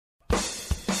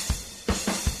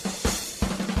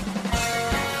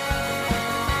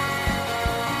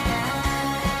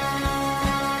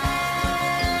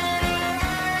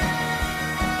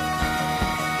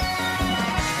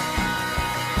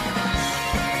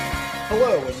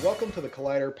Hello, and welcome to the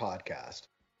Collider podcast.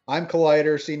 I'm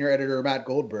Collider senior editor Matt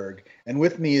Goldberg, and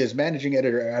with me is managing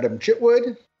editor Adam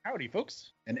Chitwood. Howdy,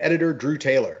 folks. And editor Drew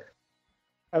Taylor.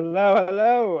 Hello,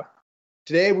 hello.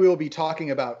 Today we will be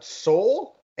talking about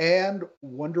Soul and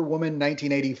Wonder Woman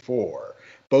 1984.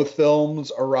 Both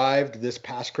films arrived this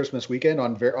past Christmas weekend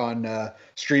on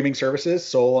streaming services,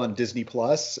 Soul on Disney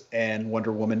Plus and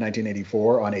Wonder Woman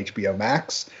 1984 on HBO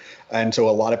Max. And so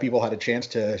a lot of people had a chance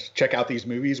to check out these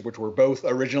movies, which were both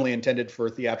originally intended for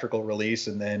theatrical release,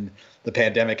 and then the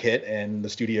pandemic hit and the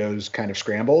studios kind of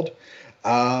scrambled.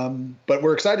 But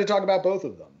we're excited to talk about both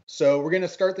of them. So we're going to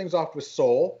start things off with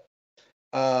Soul,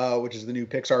 which is the new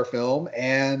Pixar film,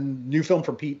 and new film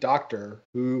from Pete Docter,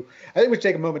 who I think we should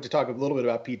take a moment to talk a little bit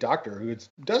about Pete Docter, who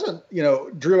doesn't,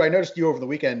 Drew, I noticed you over the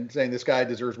weekend saying this guy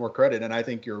deserves more credit, and I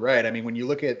think you're right. I mean, when you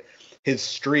look at his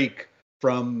streak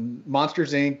from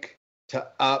Monsters, Inc. to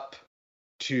Up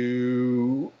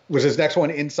to, was his next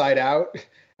one Inside Out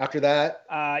after that?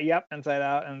 Yep, Inside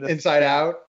Out. And Inside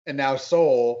Out, and now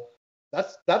Soul.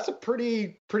 That's a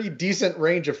pretty decent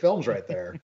range of films right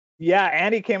there. Yeah,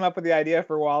 Andy came up with the idea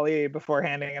for WALL-E before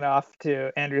handing it off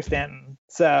to Andrew Stanton.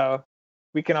 So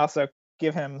we can also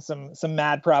give him some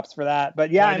mad props for that. But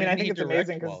yeah, I think it's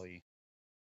amazing. WALL-E?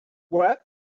 What?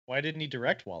 Why didn't he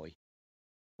direct WALL-E?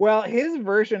 Well, his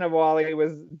version of WALL-E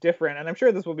was different, and I'm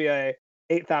sure this will be a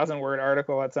 8,000 word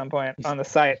article at some point on the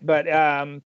site. But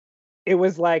it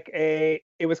was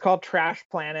called Trash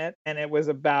Planet, and it was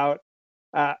about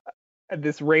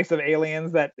this race of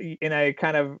aliens that, in a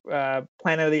kind of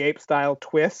Planet of the Apes style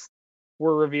twist,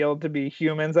 were revealed to be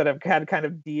humans that have had kind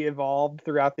of de-evolved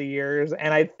throughout the years.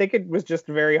 And I think it was just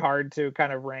very hard to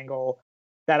kind of wrangle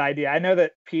that idea. I know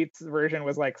that Pete's version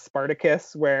was like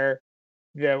Spartacus, where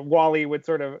the WALL-E would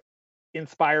sort of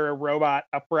inspire a robot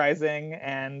uprising,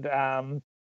 and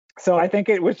so I think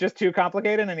it was just too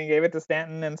complicated, and he gave it to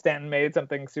Stanton, and Stanton made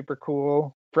something super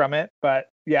cool from it. But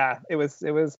yeah, it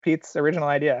was Pete's original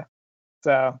idea.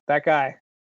 So that guy,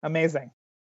 amazing.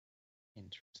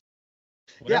 Interesting.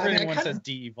 Whenever anyone says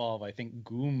de-evolve, I think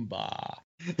Goomba.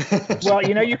 Well,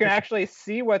 you can actually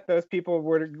see what those people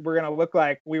were going to look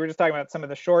like. We were just talking about some of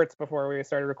the shorts before we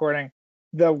started recording.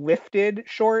 The Lifted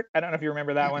short, I don't know if you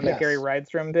remember that one, that Gary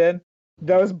Rydstrom did.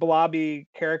 Those blobby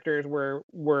characters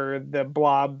were the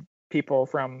blob people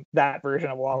from that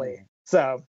version of WALL-E.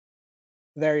 So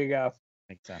there you go.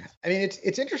 Makes sense. I mean,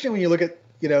 it's interesting when you look at,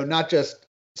 not just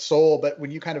Soul, but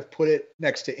when you kind of put it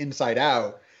next to Inside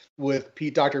Out, with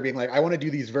Pete Docter being like, I want to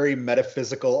do these very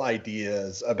metaphysical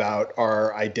ideas about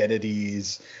our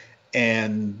identities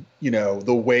and,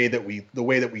 the way that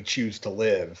we choose to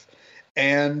live.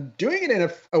 And doing it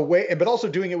in a way, but also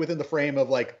doing it within the frame of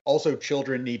like, also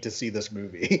children need to see this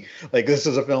movie. Like, this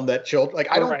is a film that children,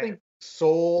 like, I don't think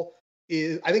Soul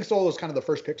is kind of the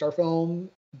first Pixar film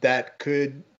that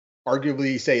could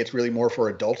arguably say it's really more for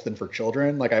adults than for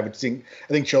children. Like, I think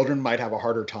children might have a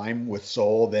harder time with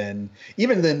Soul than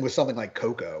with something like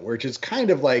Coco, which is kind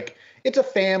of like, it's a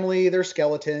family, they're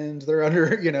skeletons, they're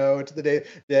under, it's the day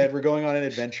that we're going on an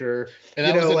adventure. And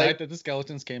that was the night that the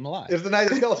skeletons came alive. It was the night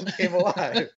the skeletons came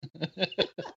alive.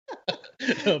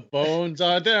 The bones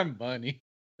are their money.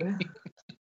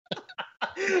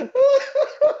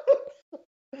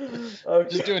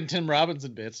 Just doing Tim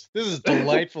Robinson bits. This is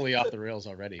delightfully off the rails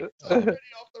already. Already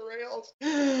off the rails.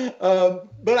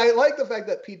 But I like the fact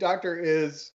that Pete Docter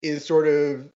is sort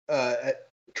of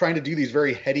trying to do these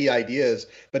very heady ideas,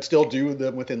 but still do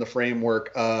them within the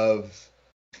framework of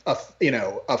not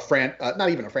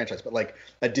even a franchise, but like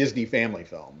a Disney family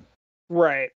film.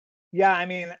 Right. Yeah. I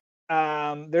mean,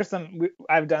 I've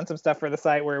done some stuff for the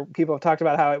site where people have talked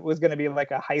about how it was going to be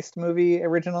like a heist movie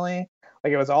originally.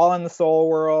 Like, it was all in the Soul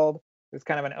world. It was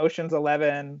kind of an Ocean's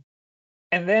 11.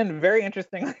 And then, very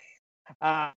interestingly,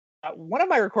 one of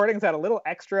my recordings had a little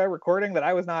extra recording that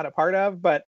I was not a part of,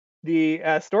 but the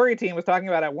story team was talking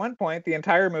about at one point the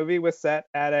entire movie was set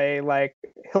at a like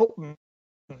Hilton,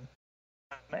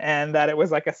 and that it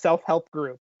was like a self-help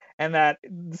group, and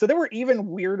so there were even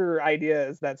weirder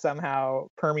ideas that somehow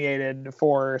permeated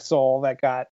for Soul that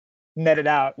got netted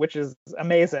out, which is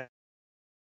amazing,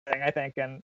 I think.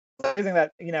 And amazing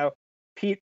that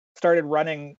Pete started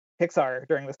running Pixar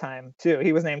during this time too.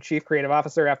 He was named chief creative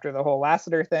officer after the whole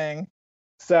Lasseter thing.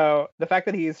 So the fact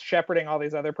that he's shepherding all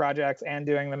these other projects and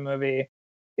doing the movie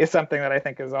is something that I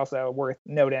think is also worth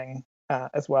noting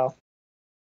as well.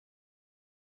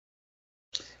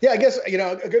 Yeah, I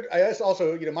guess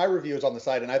also my review is on the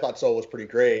site, and I thought Soul was pretty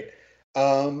great.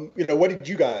 What did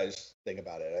you guys think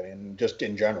about it? I mean, just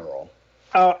in general.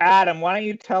 Oh, Adam, why don't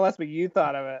you tell us what you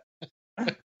thought of it?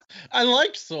 I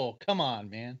liked Soul. Come on,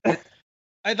 man.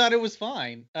 I thought it was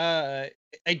fine. I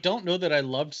don't know that I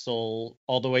loved Soul,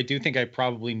 although I do think I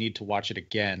probably need to watch it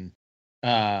again.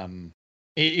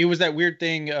 It was that weird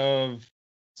thing of,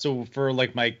 so for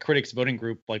like my critics voting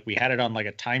group, like we had it on like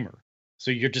a timer.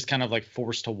 So you're just kind of like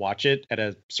forced to watch it at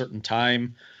a certain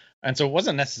time. And so it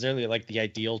wasn't necessarily like the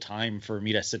ideal time for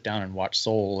me to sit down and watch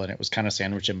Soul, and it was kind of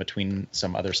sandwiched in between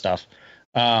some other stuff.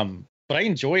 But I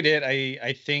enjoyed it.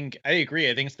 I think I agree.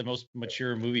 I think it's the most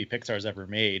mature movie Pixar's ever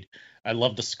made. I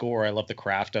love the score. I love the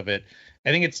craft of it. I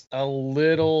think it's a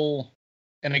little,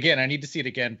 and again, I need to see it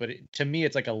again, but to me,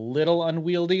 it's like a little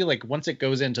unwieldy. Like once it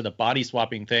goes into the body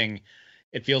swapping thing,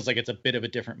 it feels like it's a bit of a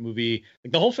different movie.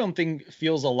 Like the whole film thing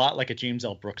feels a lot like a James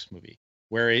L. Brooks movie,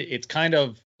 where it's kind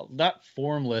of not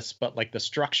formless, but like the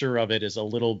structure of it is a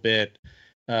little bit.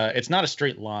 It's not a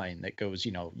straight line that goes,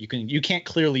 you can't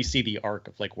clearly see the arc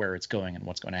of like where it's going and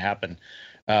what's going to happen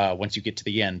once you get to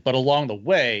the end. But along the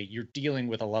way, you're dealing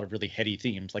with a lot of really heady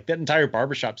themes, like that entire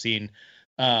barbershop scene.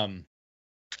 I'm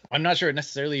not sure it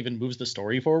necessarily even moves the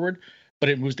story forward, but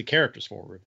it moves the characters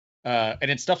forward. And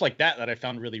it's stuff like that I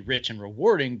found really rich and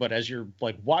rewarding. But as you're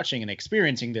like watching and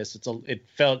experiencing this, it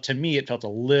felt a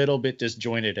little bit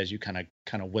disjointed as you kind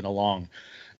of went along.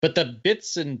 But the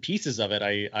bits and pieces of it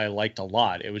I liked a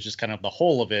lot. It was just kind of the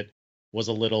whole of it was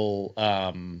a little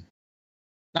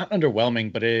not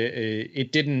underwhelming, but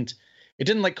it didn't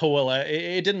like coalesce.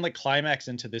 It didn't like climax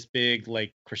into this big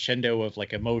like crescendo of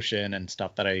like emotion and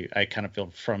stuff that I kind of feel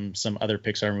from some other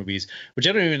Pixar movies, which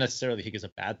I don't even necessarily think is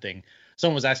a bad thing.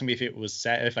 Someone was asking me if it was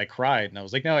sad, if I cried, and I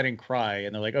was like, no, I didn't cry.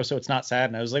 And they're like, oh, so it's not sad?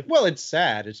 And I was like, well, it's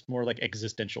sad. It's more like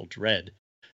existential dread.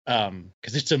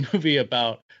 Because it's a movie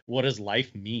about what does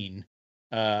life mean,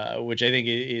 which I think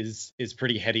is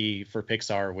pretty heady for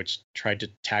Pixar, which tried to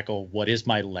tackle what is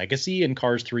my legacy in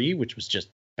Cars 3, which was just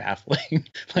baffling.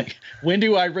 Like, when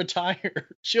do I retire?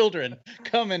 Children,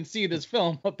 come and see this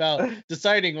film about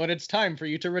deciding when it's time for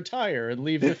you to retire and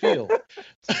leave the field.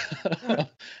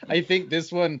 I think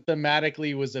this one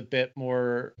thematically was a bit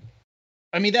more,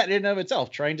 I mean, that in and of itself,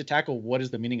 trying to tackle what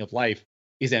is the meaning of life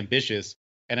is ambitious.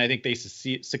 And I think they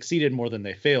succeeded more than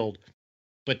they failed.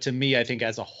 But to me, I think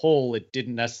as a whole, it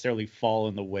didn't necessarily fall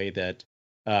in the way that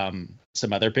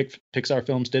some other Pixar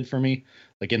films did for me.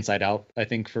 Like Inside Out, I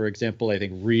think, for example, I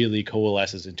think really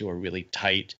coalesces into a really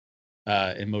tight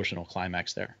emotional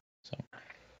climax there. So.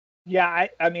 Yeah,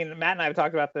 I mean, Matt and I have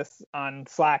talked about this on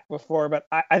Slack before, but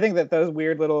I think that those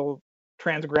weird little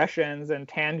transgressions and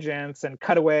tangents and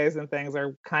cutaways and things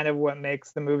are kind of what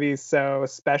makes the movies so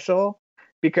special.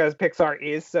 Because Pixar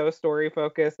is so story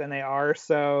focused and they are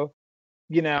so,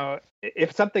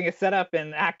 if something is set up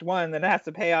in Act 1, then it has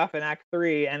to pay off in Act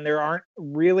 3. And there aren't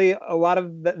really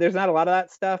there's not a lot of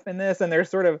that stuff in this. And there's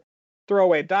sort of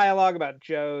throwaway dialogue about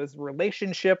Joe's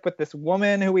relationship with this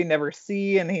woman who we never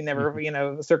see and he never,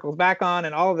 circles back on,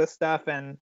 and all of this stuff.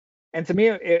 And to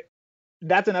me,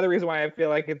 that's another reason why I feel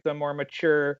like it's a more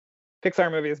mature Pixar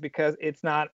movie, is because it's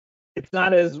not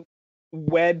as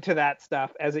wed to that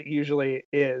stuff as it usually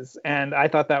is. And I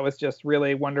thought that was just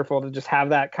really wonderful to just have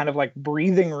that kind of like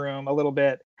breathing room a little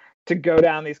bit to go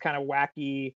down these kind of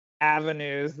wacky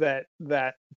avenues that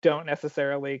don't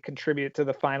necessarily contribute to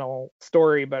the final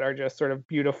story, but are just sort of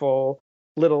beautiful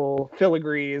little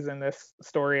filigrees in this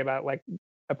story about like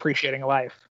appreciating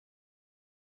life.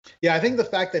 Yeah, I think the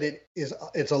fact that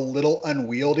it's a little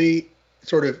unwieldy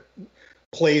sort of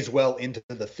plays well into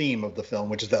the theme of the film,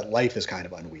 which is that life is kind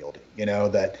of unwieldy.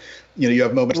 That you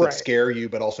have moments that scare you,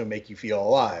 but also make you feel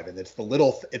alive, and it's the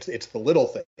little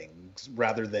things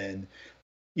rather than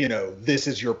this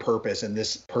is your purpose and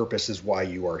this purpose is why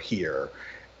you are here.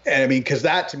 And I mean, because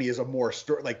that to me is a more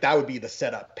story, like that would be the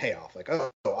setup payoff. Like, oh,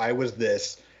 I was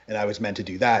this and I was meant to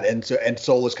do that, and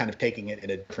Soul is kind of taking it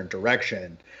in a different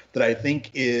direction that I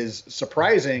think is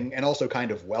surprising and also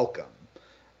kind of welcome.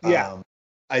 Yeah.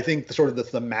 I think the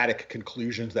thematic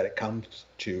conclusions that it comes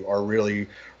to are really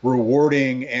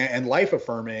rewarding and life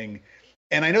affirming.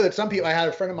 And I know that some people, I had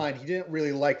a friend of mine, he didn't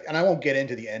really like, and I won't get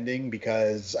into the ending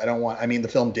because the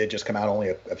film did just come out only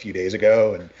a few days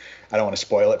ago, and I don't want to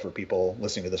spoil it for people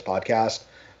listening to this podcast.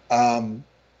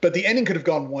 But the ending could have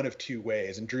gone one of two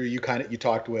ways. And Drew, you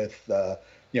talked with,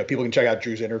 people can check out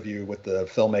Drew's interview with the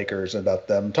filmmakers about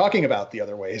them talking about the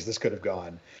other ways this could have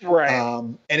gone. Right.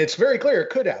 And it's very clear it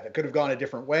could have gone a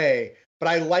different way, but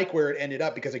I like where it ended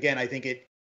up because, again, I think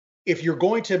if you're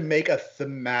going to make a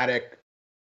thematic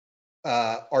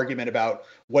argument about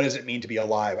what does it mean to be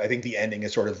alive, I think the ending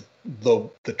is sort of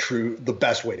the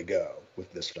best way to go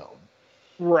with this film.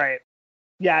 Right.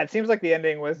 Yeah, it seems like the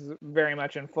ending was very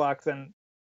much in flux. And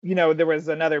there was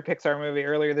another Pixar movie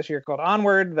earlier this year called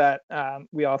Onward that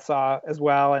we all saw as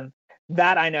well, and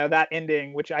that I know that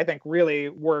ending, which I think really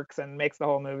works and makes the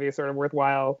whole movie sort of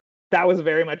worthwhile. That was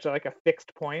very much like a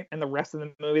fixed point, and the rest of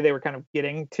the movie they were kind of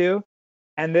getting to.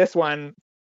 And this one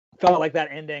felt like that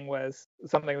ending was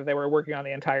something that they were working on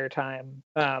the entire time.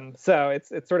 So it's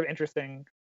sort of interesting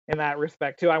in that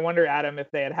respect too. I wonder, Adam, if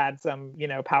they had some,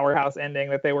 powerhouse ending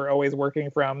that they were always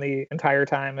working from the entire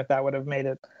time, if that would have made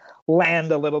it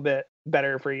land a little bit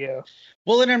better for you.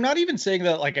 Well, and I'm not even saying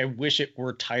that like I wish it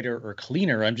were tighter or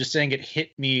cleaner. I'm just saying it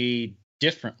hit me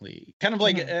differently. Kind of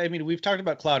like, I mean, we've talked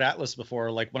about Cloud Atlas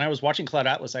before. Like when I was watching Cloud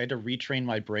Atlas, I had to retrain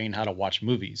my brain how to watch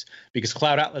movies, because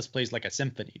Cloud Atlas plays like a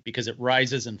symphony, because it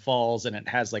rises and falls and it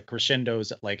has like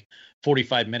crescendos at like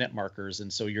 45-minute markers.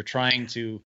 And so you're trying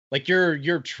to like,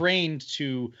 you're trained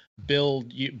to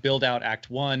build out act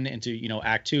one into,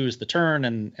 act two is the turn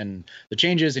and the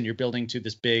changes, and you're building to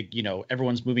this big,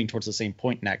 everyone's moving towards the same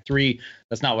point in act three.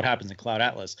 That's not what happens in Cloud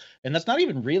Atlas. And that's not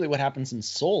even really what happens in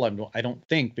Soul, I don't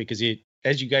think, because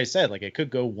as you guys said, like it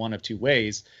could go one of two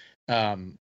ways.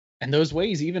 And those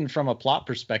ways, even from a plot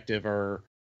perspective, are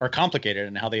complicated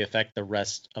in how they affect the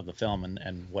rest of the film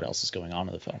and what else is going on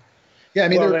in the film. Yeah, I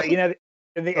mean, well, the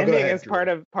ending is part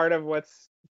of what's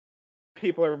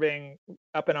people are being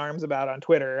up in arms about on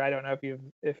Twitter. I don't know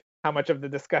if how much of the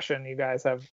discussion you guys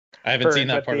have. I haven't seen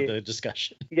that part of the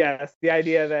discussion. Yes, the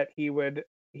idea that he would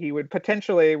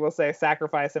potentially, we'll say,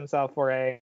 sacrifice himself for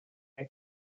a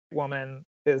woman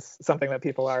is something that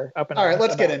people are up in arms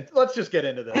about. All right, let's just get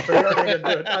into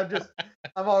this.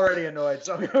 I'm already annoyed,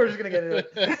 so we're just gonna get into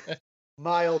it.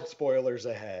 Mild spoilers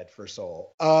ahead for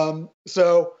Soul.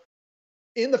 So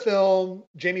in the film,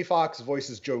 Jamie Foxx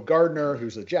voices Joe Gardner,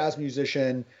 who's a jazz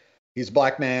musician. He's a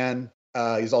black man.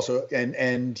 He's also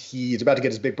and he's about to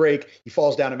get his big break. He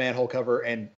falls down a manhole cover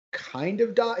and kind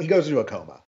of die. He goes into a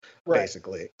coma,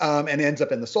 basically, and ends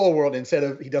up in the soul world.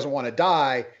 He doesn't want to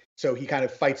die, so he kind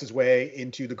of fights his way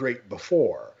into the great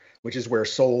before, which is where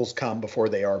souls come before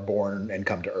they are born and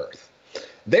come to Earth.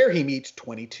 There he meets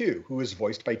 22, who is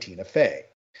voiced by Tina Fey.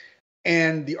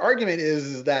 And the argument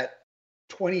is that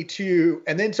 22,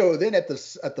 and then at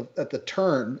the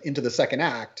turn into the second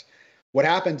act, what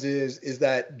happens is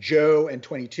that Joe and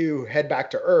 22 head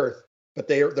back to Earth, but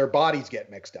their bodies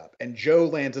get mixed up, and Joe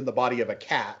lands in the body of a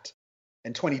cat,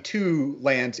 and 22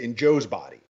 lands in Joe's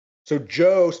body. So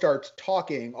Joe starts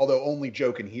talking, although only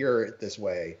Joe can hear it this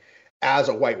way, as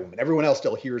a white woman. Everyone else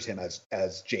still hears him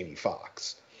as Jamie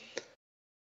Foxx.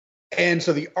 And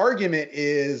so the argument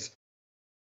is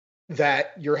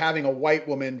that you're having a white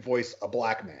woman voice a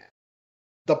black man.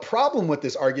 The problem with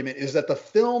this argument is that the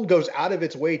film goes out of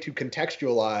its way to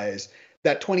contextualize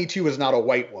that 22 is not a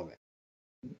white woman,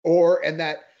 and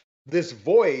that this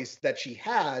voice that she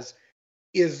has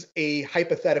is a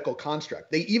hypothetical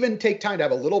construct. They even take time to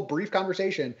have a little brief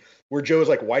conversation where Joe's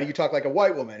like, "Why do you talk like a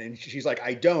white woman?" And she's like,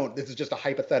 "I don't. This is just a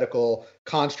hypothetical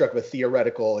construct with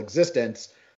theoretical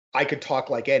existence. I could talk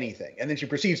like anything." And then she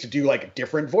proceeds to do like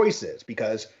different voices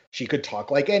because she could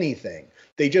talk like anything.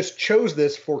 They just chose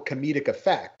this for comedic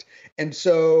effect. And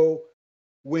so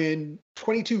when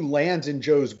 22 lands in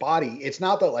Joe's body, it's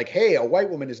not that like, hey, a white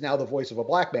woman is now the voice of a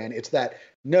black man. It's that,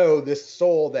 no, this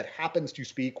soul that happens to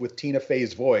speak with Tina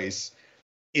Fey's voice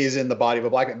is in the body of a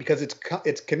black man, because it's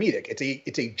comedic.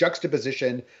 It's a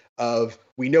juxtaposition of,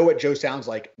 we know what Joe sounds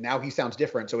like. Now he sounds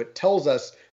different. So it tells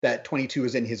us that 22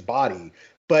 is in his body.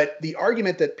 But the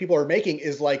argument that people are making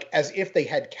is like as if they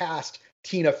had cast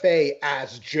Tina Fey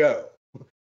as Joe.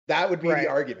 That would be the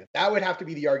argument. That would have to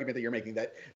be the argument that you're making,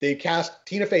 that they cast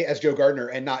Tina Fey as Joe Gardner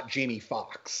and not Jamie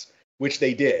Foxx, which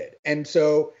they did. And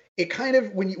so it kind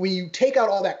of, when you take out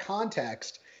all that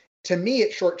context, to me,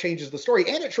 it shortchanges the story,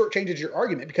 and it shortchanges your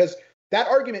argument, because that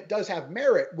argument does have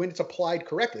merit when it's applied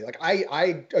correctly. Like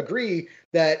I agree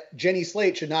that Jenny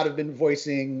Slate should not have been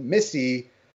voicing Missy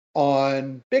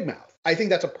on Big Mouth. I think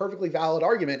that's a perfectly valid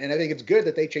argument, and I think it's good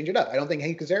that they change it up. I don't think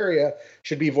Hank Azaria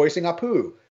should be voicing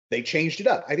Apu. They changed it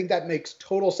up. I think that makes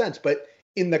total sense. But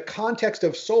in the context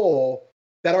of Soul,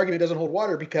 that argument doesn't hold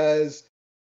water, because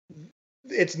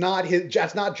that's not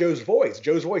Joe's voice.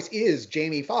 Joe's voice is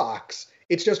Jamie Foxx.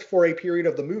 It's just for a period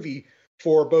of the movie,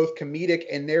 for both comedic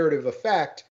and narrative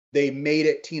effect, they made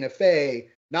it Tina Fey,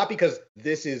 not because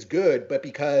this is good, but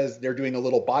because they're doing a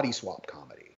little body swap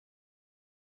comedy.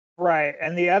 Right.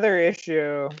 And the other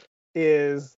issue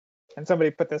is, and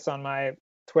somebody put this on my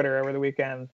Twitter over the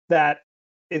weekend, that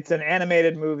it's an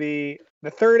animated movie, the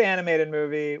third animated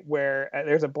movie where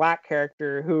there's a black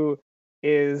character who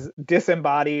is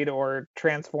disembodied or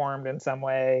transformed in some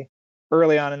way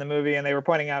early on in the movie. And they were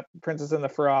pointing out Princess and the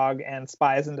Frog and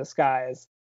Spies in Disguise.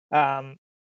 But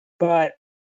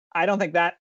I don't think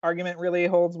that argument really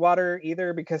holds water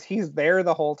either, because he's there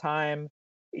the whole time,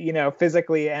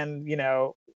 physically and,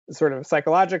 sort of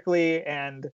psychologically,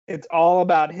 and it's all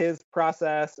about his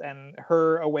process and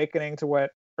her awakening to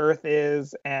what Earth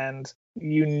is, and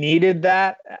you needed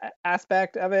that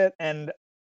aspect of it. And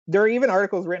there are even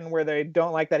articles written where they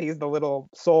don't like that he's the little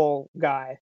soul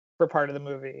guy for part of the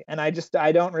movie, and I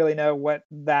don't really know what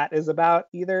that is about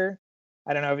either.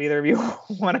 I don't know if either of you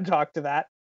want to talk to that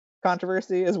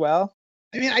controversy as well.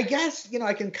 I mean, I guess,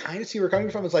 I can kind of see where you're coming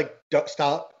from. It's like,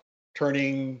 stop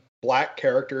turning black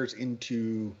characters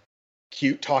into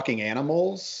cute talking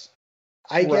animals,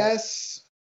 I guess.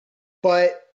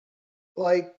 But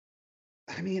like,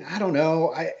 I mean, I don't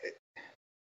know.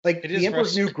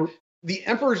 The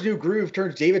Emperor's New Groove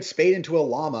turns David Spade into a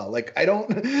llama. Like, I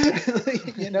don't,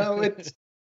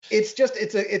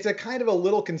 it's a kind of a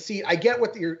little conceit. I get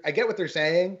what they're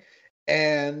saying,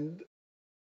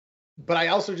 but I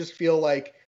also just feel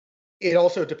like it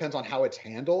also depends on how it's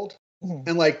handled. Mm-hmm.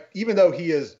 And like, even though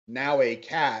he is now a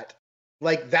cat,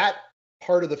 like that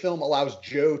part of the film allows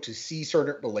Joe to see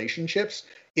certain relationships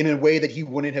in a way that he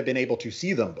wouldn't have been able to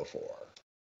see them before.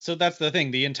 So that's the thing.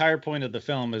 The entire point of the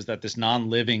film is that this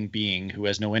non-living being who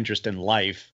has no interest in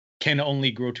life can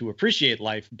only grow to appreciate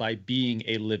life by being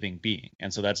a living being.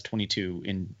 And so that's 22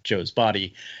 in Joe's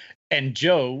body. And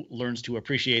Joe learns to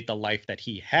appreciate the life that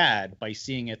he had by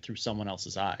seeing it through someone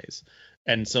else's eyes.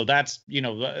 And so that's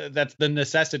the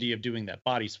necessity of doing that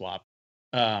body swap.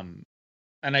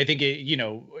 And I think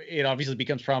it obviously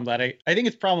becomes problematic. I think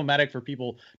it's problematic for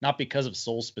people, not because of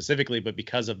Soul specifically, but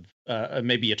because of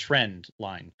maybe a trend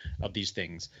line of these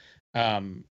things.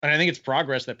 And I think it's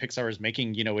progress that Pixar is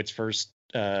making, its first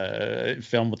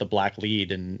film with a black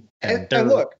lead. And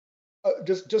look,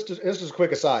 just as a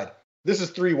quick aside, this is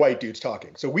 3 white dudes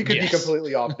talking, so we could be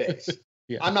completely off base.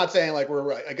 Yeah. I'm not saying like we're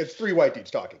right. Like, it's 3 white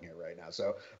dudes talking here right now.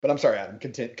 So, but I'm sorry, Adam,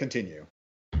 continue.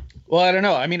 Well, I don't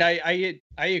know. I mean, I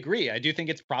agree. I do think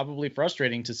it's probably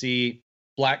frustrating to see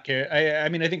black I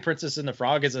mean, I think Princess and the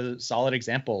Frog is a solid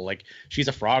example. Like, she's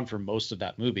a frog for most of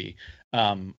that movie.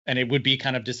 And it would be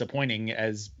kind of disappointing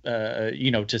as,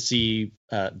 to see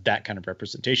that kind of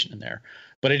representation in there.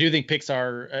 But I do think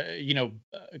Pixar,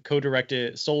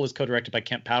 co-directed, Soul is co-directed by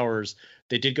Kemp Powers.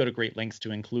 They did go to great lengths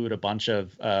to include a bunch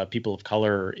of people of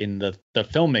color in the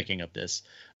filmmaking of this,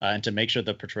 and to make sure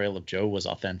the portrayal of Joe was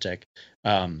authentic.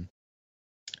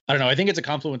 I don't know. I think it's a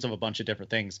confluence of a bunch of different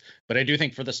things, but I do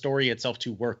think for the story itself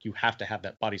to work, you have to have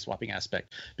that body swapping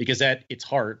aspect, because at its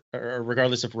heart, or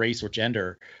regardless of race or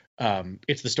gender,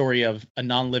 it's the story of a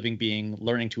non-living being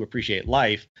learning to appreciate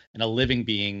life, and a living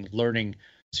being learning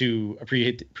to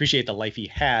appreciate the life he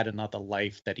had and not the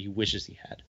life that he wishes he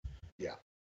had. Yeah.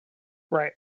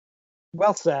 Right.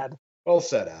 Well said. Well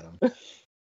said, Adam.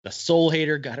 The Soul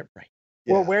hater got it right.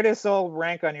 Yeah. Well, where does Soul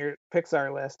rank on your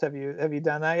Pixar list? Have you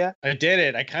done that yet? I did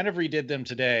it. I kind of redid them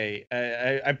today.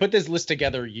 I put this list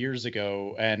together years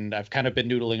ago, and I've kind of been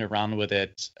noodling around with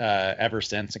it ever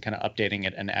since, and kind of updating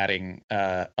it and adding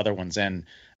other ones in.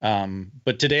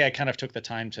 But today I kind of took the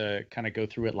time to kind of go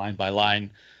through it line by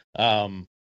line.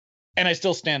 And I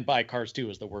still stand by Cars 2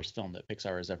 as the worst film that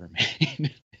Pixar has ever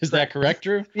made. Is that correct,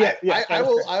 Drew? Yeah. I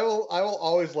will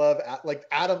always love, like,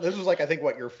 Adam. This was like, I think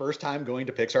what your first time going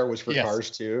to Pixar was for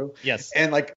Cars 2. Yes.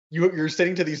 And like you're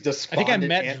sitting to these despondent. I think I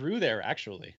met Drew there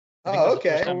actually. Oh,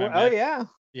 okay. Oh yeah.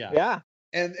 Yeah.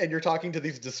 And you're talking to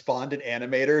these despondent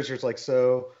animators. It's like,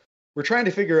 so we're trying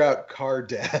to figure out car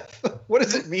death. What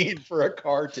does it mean for a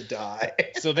car to die?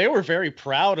 So they were very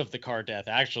proud of the car death,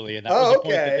 actually, and that was the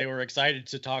point that they were excited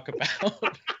to talk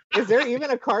about. Is there even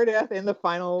a car death in the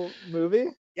final movie?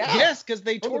 Yeah. Yes, because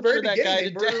they torture that guy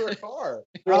to death. A car.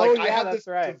 I have this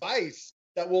device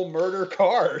that will murder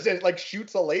cars, and it like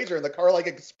shoots a laser, and the car like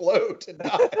explodes and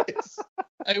dies.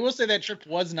 I will say that trip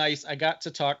was nice. I got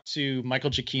to talk to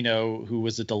Michael Giacchino, who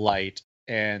was a delight,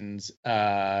 and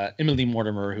Emily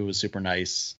Mortimer, who was super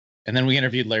nice. And then we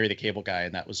interviewed Larry the Cable Guy,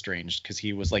 and that was strange because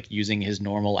he was like using his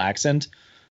normal accent,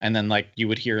 and then like you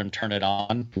would hear him turn it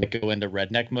on, like go into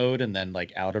redneck mode, and then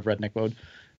like out of redneck mode,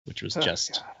 which was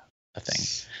just a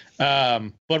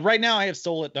thing. But right now I have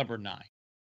Soul at number 9.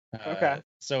 Okay.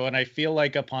 So, and I feel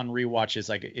like upon rewatches,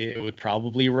 like it would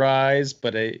probably rise,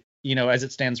 but as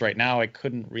it stands right now, I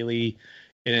couldn't really.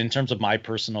 In terms of my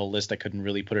personal list, I couldn't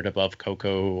really put it above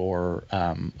Coco or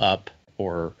Up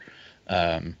or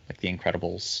like The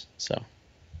Incredibles. So,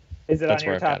 is it on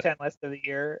your top 10 list of the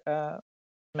year,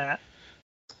 Matt?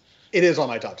 It is on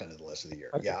my top 10 of the list of the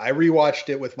year. Okay. Yeah, I rewatched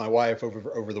it with my wife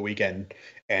over the weekend,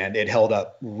 and it held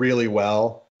up really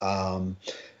well.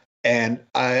 And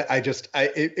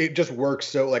it just works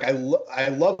so like I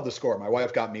love the score. My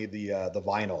wife got me the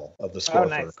vinyl of the score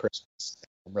nice. for Christmas.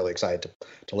 I'm really excited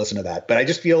to listen to that. But I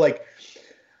just feel like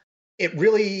it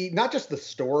really, not just the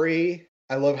story.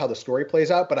 I love how the story plays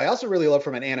out, but I also really love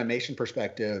from an animation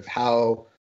perspective how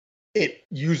it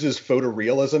uses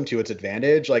photorealism to its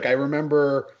advantage. Like I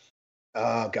remember,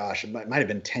 oh gosh, it might have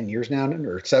been 10 years now,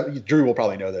 or 7. Drew will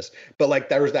probably know this, but like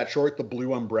there was that short, The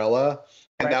Blue Umbrella,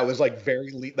 and Right. that was like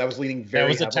that was leaning very That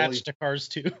was heavily. attached to Cars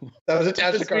 2. That was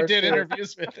attached to Cars We did 2.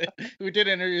 interviews with it. We did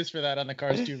interviews for that on the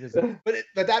Cars 2 visit.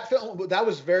 But that film, that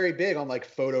was very big on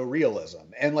like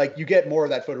photorealism, and like you get more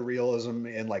of that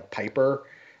photorealism in like Piper,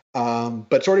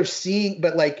 but sort of seeing,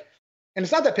 but like, and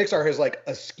it's not that Pixar has like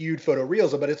a skewed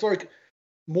photorealism, but it's like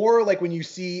more like when you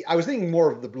see, I was thinking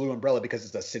more of The Blue Umbrella because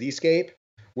it's a cityscape,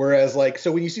 whereas like,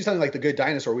 so when you see something like The Good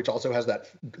Dinosaur, which also has that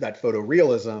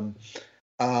photorealism,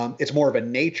 it's more of a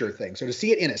nature thing. So to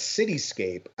see it in a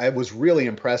cityscape, I was really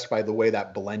impressed by the way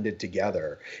that blended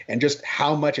together and just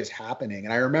how much is happening.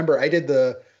 And I remember I did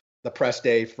the press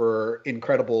day for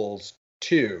Incredibles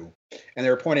 2, and they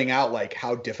were pointing out like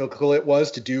how difficult it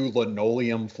was to do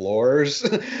linoleum floors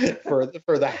for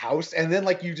the house. And then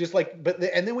like you just like,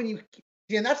 and then when you,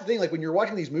 and that's the thing, like when you're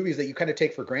watching these movies that you kind of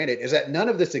take for granted is that none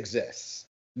of this exists.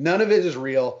 None of it is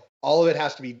real. All of it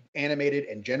has to be animated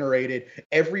and generated,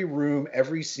 every room,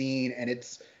 every scene. And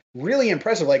it's really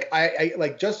impressive. Like I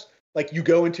like just like you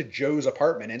go into Joe's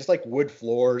apartment and it's like wood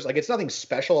floors. Like it's nothing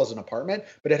special as an apartment,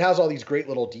 but it has all these great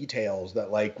little details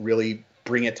that like really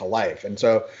bring it to life. And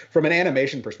so from an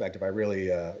animation perspective, I really,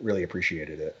 really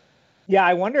appreciated it. Yeah,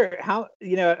 I wonder how,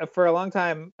 for a long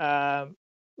time,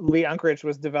 Lee Unkrich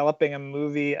was developing a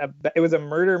movie. It was a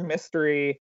murder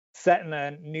mystery set in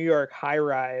a New York high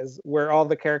rise where all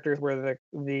the characters were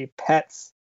the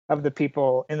pets of the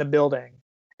people in the building.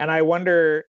 And I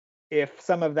wonder if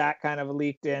some of that kind of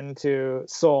leaked into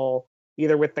Soul,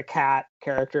 either with the cat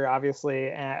character, obviously,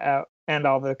 and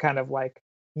all the kind of like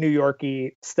New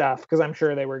York-y stuff, because I'm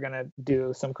sure they were going to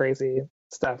do some crazy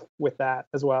stuff with that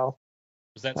as well.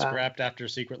 Was that scrapped after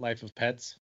Secret Life of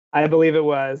Pets? I believe it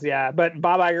was, yeah. But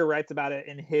Bob Iger writes about it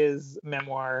in his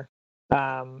memoir,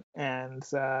 and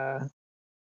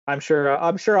I'm sure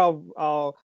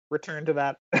I'll return to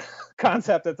that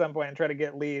concept at some point and try to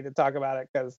get Lee to talk about it,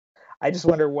 because I just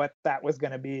wonder what that was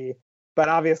going to be. But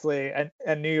obviously,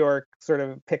 a New York sort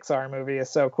of Pixar movie is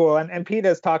so cool. And Pete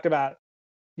has talked about,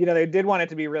 they did want it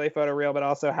to be really photoreal, but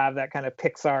also have that kind of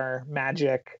Pixar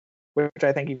magic, which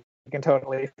I think you can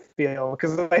totally feel.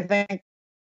 Because I think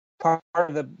part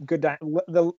of the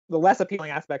the less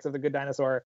appealing aspects of The Good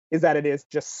Dinosaur is that it is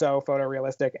just so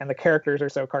photorealistic and the characters are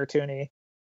so cartoony,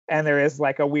 and there is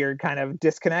like a weird kind of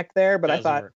disconnect there. But I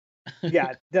thought,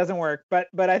 yeah, it doesn't work. But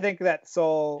I think that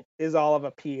Soul is all of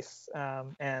a piece,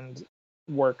 and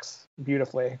works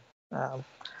beautifully.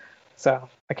 So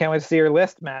I can't wait to see your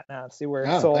list, Matt. Now to see where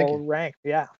Soul ranked.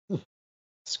 Yeah.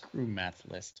 Screw math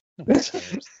list. No one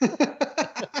cares.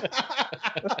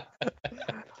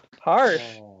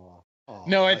 Harsh.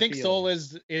 No, I think Soul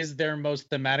is their most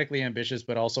thematically ambitious,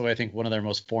 but also I think one of their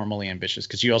most formally ambitious,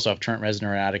 because you also have Trent Reznor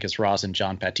and Atticus Ross and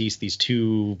John Batiste, these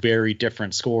two very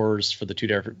different scores for the two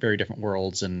very different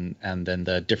worlds, and then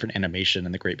the different animation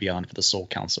and the Great Beyond for the Soul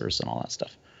Counselors and all that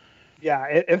stuff. Yeah,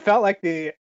 it felt like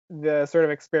the sort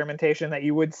of experimentation that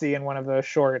you would see in one of those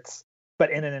shorts,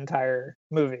 but in an entire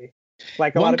movie.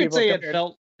 Like one could say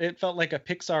it felt like a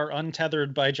Pixar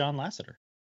untethered by John Lasseter.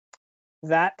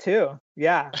 That too,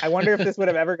 yeah. I wonder if this would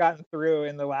have ever gotten through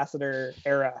in the Lasseter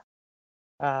era.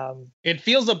 It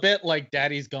feels a bit like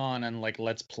Daddy's Gone and like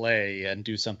Let's Play and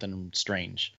do something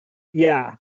strange.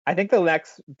 Yeah, I think the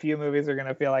next few movies are going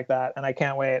to feel like that, and I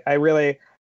can't wait.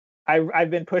 I've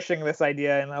been pushing this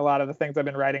idea in a lot of the things I've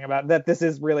been writing about, that this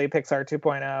is really Pixar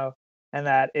 2.0, and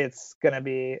that it's going to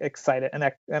be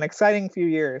an exciting few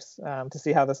years to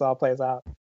see how this all plays out.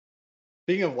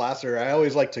 Speaking of Lasseter, I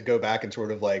always like to go back and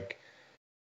sort of like,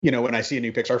 when I see a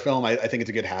new Pixar film, I think it's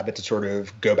a good habit to sort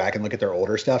of go back and look at their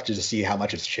older stuff just to see how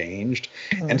much it's changed.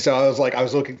 Mm-hmm. And so I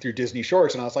was looking through Disney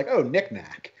shorts and I was like, oh, Knick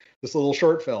Knack, this little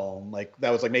short film, like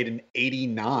that was like made in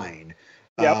 '89.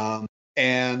 Yep.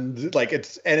 And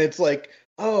it's like,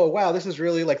 oh wow, this is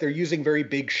really like they're using very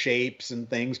big shapes and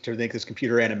things to make this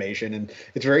computer animation, and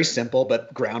it's very simple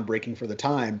but groundbreaking for the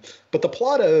time. But the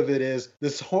plot of it is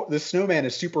this snowman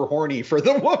is super horny for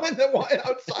the woman that went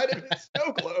outside of his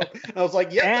snow globe. And I was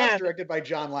like, yeah, that's directed by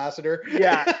John Lasseter.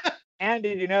 Yeah. And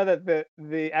did you know that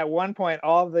the at one point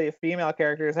all the female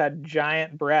characters had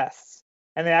giant breasts,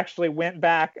 and they actually went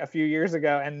back a few years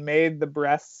ago and made the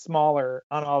breasts smaller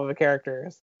on all of the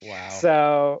characters. Wow.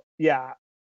 So yeah.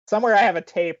 somewhere I have a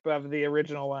tape of the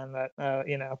original one that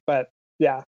but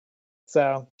yeah.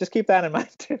 So just keep that in mind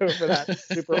too for that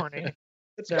super horny.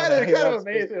 It's No, kind man, he of loves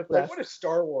amazing. It's Press. like, what does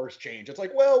Star Wars change? It's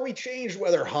like, well, we changed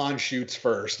whether Han shoots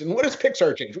first, and what does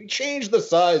Pixar change? We changed the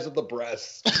size of the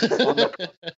breasts on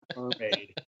the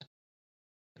mermaid.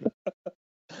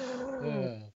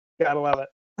 Gotta love it.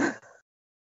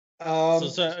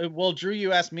 Well, Drew,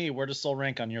 you asked me, where does Soul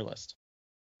rank on your list?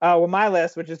 Well, my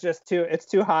list, which is just it's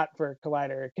too hot for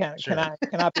Collider. It cannot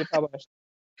be published.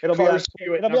 It'll be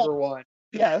number one.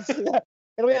 Yes. Yeah.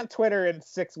 It'll be on Twitter in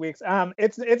 6 weeks.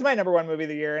 It's my number one movie of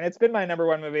the year, and it's been my number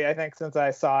one movie, I think, since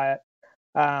I saw it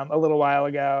a little while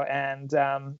ago. And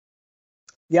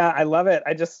yeah, I love it.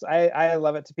 I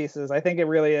love it to pieces. I think it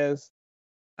really is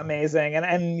amazing.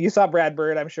 And you saw Brad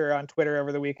Bird, I'm sure, on Twitter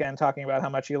over the weekend talking about how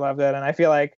much he loved it. And I feel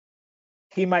like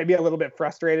he might be a little bit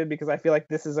frustrated because I feel like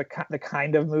this is the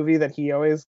kind of movie that he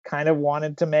always kind of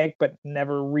wanted to make but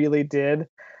never really did.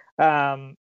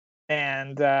 I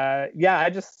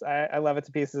love it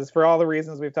to pieces for all the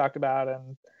reasons we've talked about,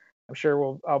 and I'm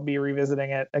sure I'll be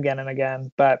revisiting it again and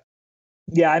again. But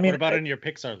yeah, I mean, what about in your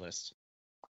Pixar list?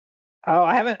 Oh,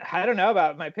 I don't know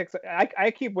about my Pixar.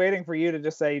 I keep waiting for you to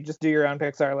just say, just do your own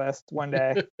Pixar list one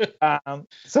day,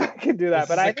 so I can do that.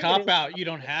 This but is I a cop out. You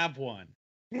don't have one.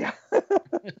 Yeah,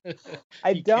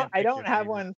 I don't have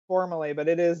one formally, but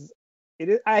it is.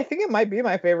 I think it might be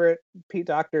my favorite Pete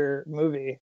Docter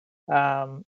movie.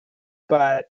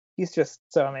 But he's just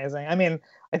so amazing. I mean,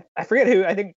 I forget who.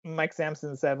 I think Mike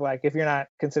Sampson said, like, if you're not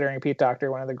considering Pete Docter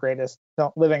one of the greatest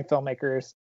living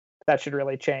filmmakers, that should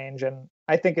really change. And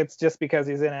I think it's just because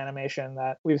he's in animation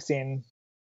that we've seen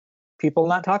people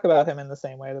not talk about him in the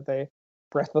same way that they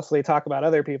breathlessly talk about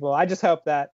other people. I just hope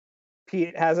that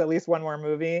Pete has at least one more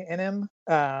movie in him,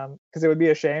 because it would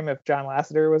be a shame if John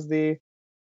Lasseter was the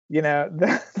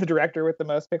director with the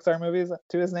most Pixar movies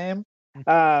to his name.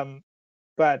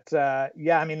 But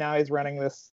yeah, I mean, now he's running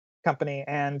this company,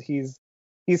 and he's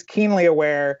keenly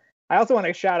aware. I also want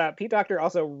to shout out, Pete Docter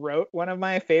also wrote one of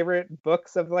my favorite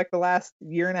books of like the last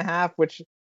year and a half, which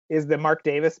is the Mark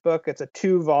Davis book. It's a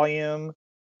 2-volume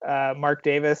Mark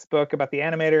Davis book about the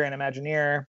animator and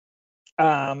Imagineer.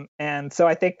 And so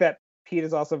I think that Pete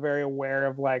is also very aware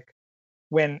of like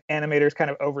when animators kind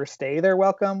of overstay their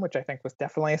welcome, which I think was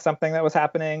definitely something that was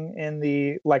happening in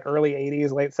the like early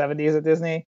 80s, late 70s at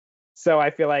Disney. So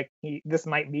I feel like this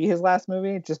might be his last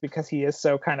movie just because he is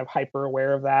so kind of hyper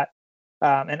aware of that,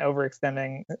 and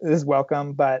overextending his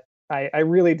welcome. But I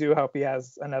really do hope he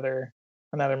has another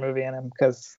movie in him,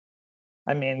 because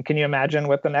I mean, can you imagine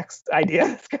what the next idea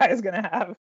this guy is going to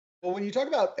have? Well, when you talk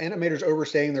about animators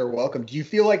overstaying their welcome, do you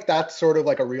feel like that's sort of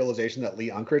like a realization that Lee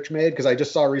Unkrich made? Because I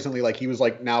just saw recently, like, he was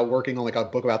like now working on like a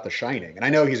book about The Shining, and I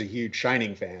know he's a huge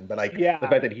Shining fan, but like the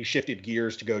fact that he shifted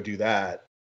gears to go do that.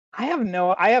 I have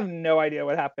no idea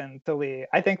what happened to Lee.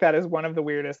 I think that is one of the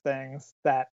weirdest things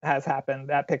that has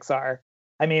happened at Pixar.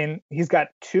 I mean, he's got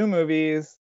 2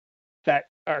 movies that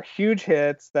are huge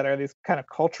hits, that are these kind of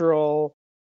cultural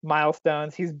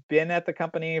milestones. He's been at the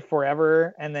company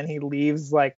forever, and then he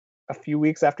leaves like a few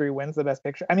weeks after he wins the Best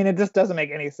Picture. I mean, it just doesn't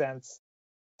make any sense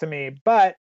to me.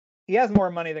 But he has more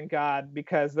money than God,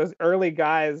 because those early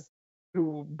guys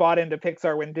who bought into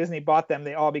Pixar when Disney bought them,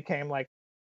 they all became like,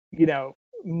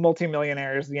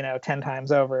 multimillionaires, 10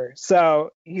 times over. So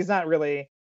he's not really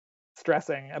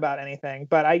stressing about anything.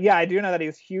 But I do know that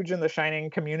he's huge in the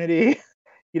Shining community.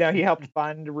 He helped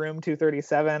fund Room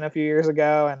 237 a few years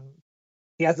ago, and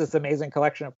he has this amazing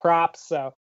collection of props.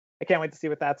 So I can't wait to see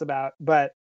what that's about.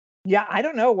 But yeah, I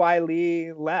don't know why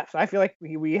Lee left. I feel like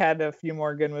we had a few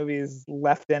more good movies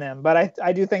left in him. But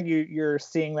I do think you're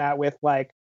seeing that with like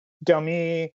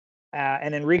Domi,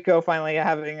 and Enrico finally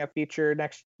having a feature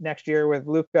next year with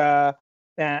Luca,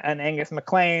 and Angus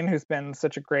MacLane, who's been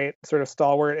such a great sort of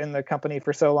stalwart in the company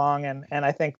for so long. And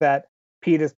I think that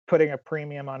Pete is putting a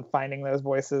premium on finding those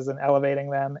voices and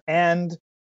elevating them. And,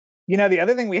 the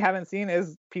other thing we haven't seen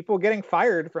is people getting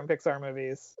fired from Pixar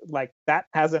movies. Like, that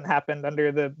hasn't happened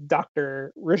under the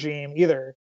Docter regime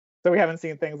either. So we haven't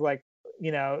seen things like,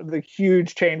 the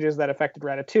huge changes that affected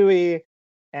Ratatouille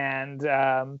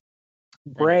and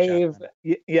Brave,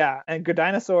 and Good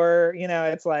Dinosaur.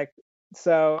 It's like,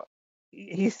 so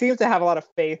he seems to have a lot of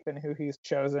faith in who he's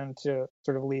chosen to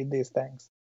sort of lead these things.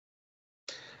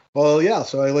 Well, yeah.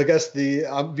 So I guess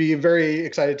I'll be very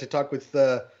excited to talk with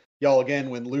y'all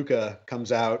again when Luca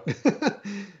comes out.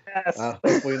 Yes.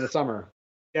 Hopefully in the summer.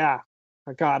 Yeah.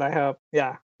 Oh, God, I hope.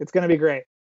 Yeah, it's gonna be great.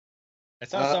 I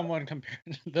saw someone compare.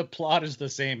 The plot is the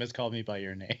same as Call Me by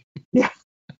Your Name. Yeah.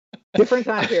 Different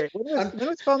time period. When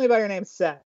was Call Me by Your Name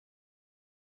set?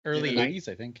 Early 80s,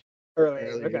 I think. Early.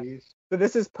 Early Okay. 80s. So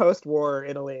this is post-war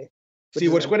Italy. See,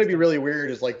 what's going to be really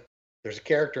weird is like there's a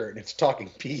character and it's talking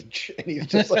Peach, and he's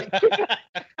just like,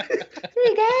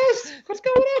 "Hey guys, what's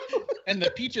going on?" And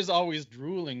the Peach is always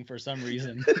drooling for some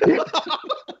reason.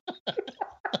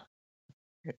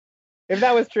 If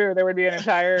that was true, there would be an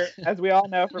entire, as we all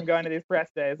know from going to these press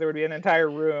days, there would be an entire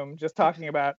room just talking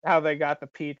about how they got the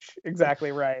Peach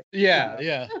exactly right.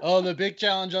 Yeah. Oh, the big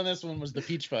challenge on this one was the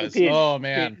Peach Fuzz. Peach, Oh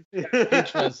man,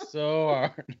 Peach Fuzz so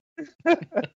hard.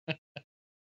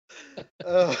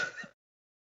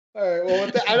 All right. Well,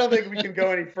 with that, I don't think we can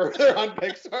go any further on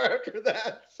Pixar after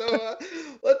that. So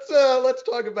let's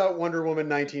talk about Wonder Woman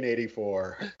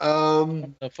 1984.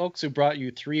 The folks who brought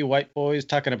you 3 white boys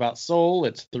talking about Soul,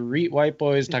 it's 3 white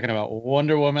boys talking about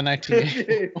Wonder Woman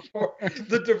 1984.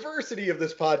 The diversity of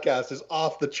this podcast is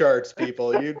off the charts,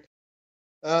 people.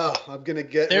 I'm gonna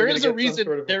get. There is a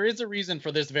reason. There is a reason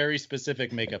for this very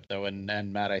specific makeup, though,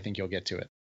 and Matt, I think you'll get to it.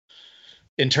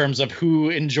 In terms of who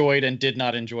enjoyed and did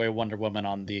not enjoy Wonder Woman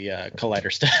on the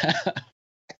Collider staff.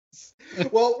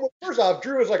 Well, first off,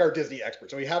 Drew is like our Disney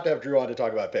expert, so we have to have Drew on to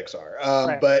talk about Pixar.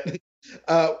 Right. But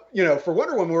for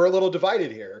Wonder Woman, we're a little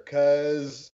divided here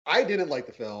because I didn't like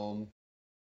the film.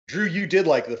 Drew, you did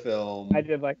like the film. I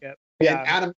did like it. And Yeah.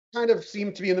 Adam kind of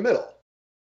seemed to be in the middle.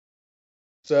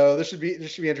 So this should be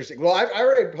interesting. Well, I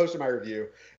already posted my review,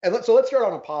 and let's start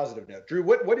on a positive note. Drew,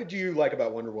 what did you like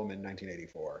about Wonder Woman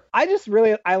 1984?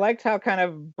 I liked how kind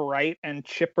of bright and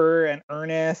chipper and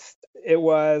earnest it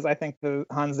was. I think the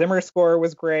Hans Zimmer score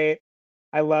was great.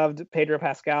 I loved Pedro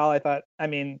Pascal.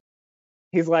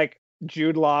 He's like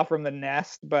Jude Law from The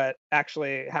Nest, but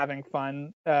actually having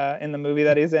fun in the movie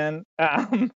that he's in.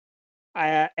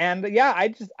 I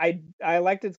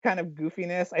liked its kind of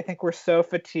goofiness. I think we're so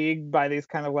fatigued by these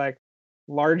kind of like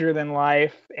larger than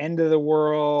life, end of the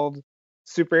world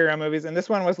superhero movies, and this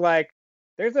one was like,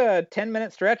 there's a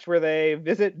 10-minute stretch where they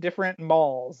visit different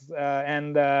malls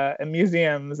and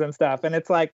museums and stuff, and it's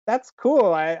like, that's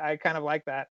cool. I kind of like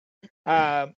that.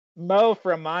 Mo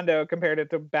from Mondo compared it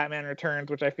to Batman Returns,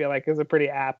 which I feel like is a pretty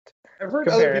apt I've heard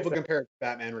comparison. other people compare it to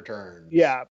Batman Returns.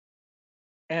 Yeah.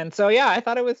 And so, yeah, I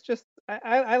thought it was just,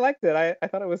 I liked it. I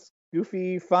thought it was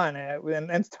goofy fun,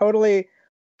 and it's totally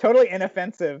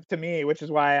inoffensive to me, which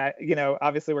is why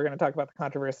obviously we're going to talk about the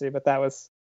controversy, but that was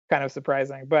kind of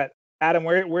surprising. But Adam,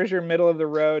 where's your middle of the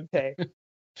road take?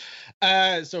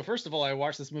 So first of all, I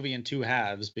watched this movie in 2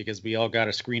 halves because we all got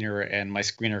a screener, and my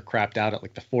screener crapped out at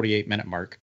like the 48-minute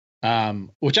mark,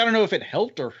 which I don't know if it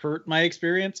helped or hurt my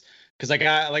experience, because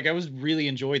I was really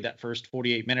enjoyed that first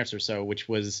 48 minutes or so, which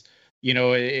was,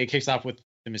 it kicks off with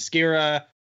the mascara,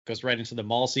 goes right into the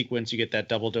mall sequence. You get that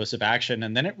double dose of action,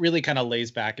 and then it really kind of lays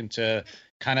back into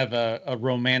kind of a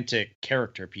romantic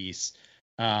character piece,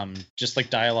 just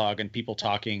like dialogue and people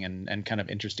talking and kind of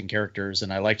interesting characters.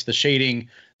 And I liked the shading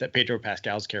that Pedro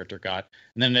Pascal's character got.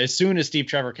 And then as soon as Steve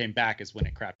Trevor came back is when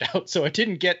it crapped out. So I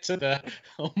didn't get to the,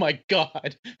 oh my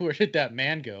God, where did that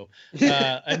man go?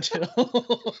 Until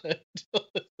the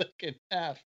second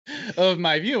half of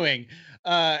my viewing.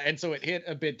 And so it hit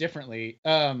a bit differently.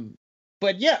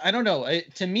 But yeah, I don't know.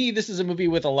 To me, this is a movie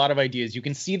with a lot of ideas. You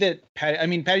can see that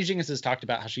Patty Jenkins has talked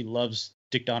about how she loves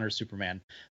Dick Donner's Superman.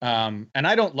 And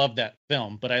I don't love that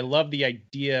film, but I love the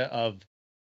idea of,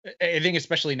 I think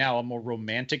especially now, a more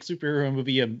romantic superhero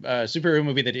movie, a superhero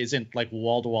movie that isn't like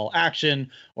wall-to-wall action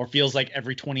or feels like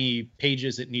every 20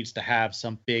 pages it needs to have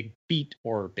some big beat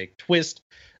or big twist.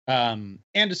 And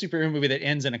a superhero movie that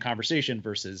ends in a conversation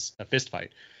versus a fist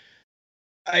fight.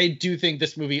 I do think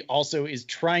this movie also is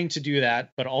trying to do that,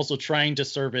 but also trying to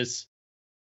service,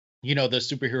 the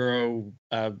superhero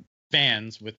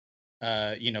fans with,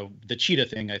 the cheetah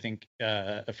thing. I think,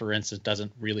 for instance,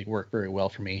 doesn't really work very well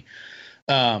for me.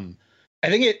 I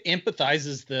think it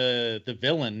empathizes the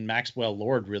villain, Maxwell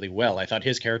Lord, really well. I thought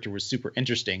his character was super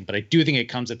interesting, but I do think it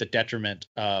comes at the detriment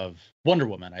of Wonder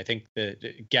Woman. I think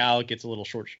that Gal gets a little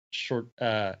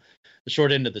the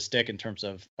short end of the stick in terms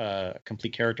of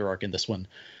complete character arc in this one.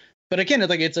 But again,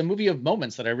 it's a movie of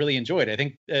moments that I really enjoyed. I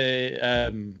think,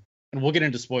 and we'll get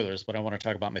into spoilers, but I want to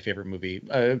talk about my favorite movie.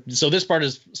 So this part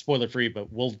is spoiler free,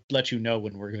 but we'll let you know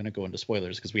when we're going to go into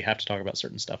spoilers because we have to talk about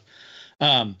certain stuff.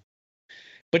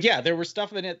 But yeah, there was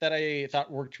stuff in it that I thought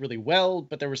worked really well,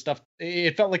 but there was stuff,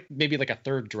 it felt like maybe like a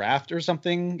third draft or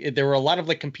something. There were a lot of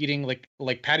like competing,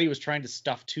 like Patty was trying to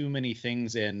stuff too many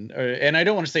things in, and I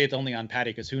don't want to say it's only on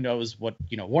Patty because who knows what,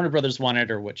 Warner Brothers wanted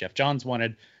or what Jeff Johns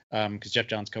wanted, because Jeff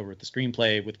Johns co-wrote the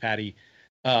screenplay with Patty.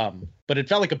 But it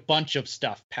felt like a bunch of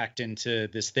stuff packed into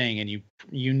this thing, and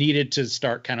you needed to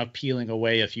start kind of peeling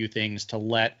away a few things to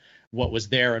let what was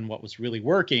there and what was really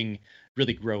working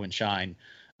really grow and shine.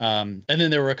 And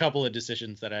then there were a couple of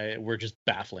decisions that were just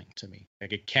baffling to me.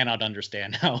 Like, I cannot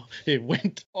understand how it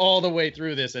went all the way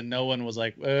through this and no one was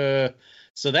like,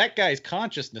 so that guy's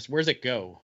consciousness, where's it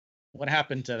go? What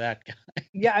happened to that guy?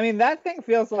 Yeah, I mean, that thing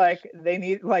feels like they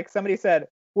need, like somebody said,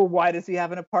 well, why does he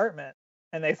have an apartment?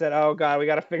 And they said, oh God, we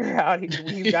got to figure out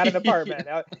he's got an apartment.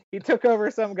 He took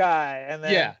over some guy, and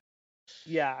then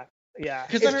yeah.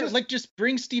 Because just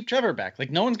bring Steve Trevor back.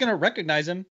 Like, no one's gonna recognize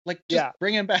him. Like, just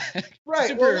bring him back.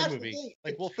 Right. Superhero movie.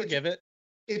 Like, we'll forgive it.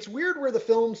 It's weird where the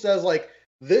film says like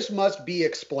this must be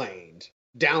explained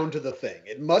down to the thing.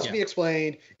 It must be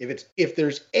explained. If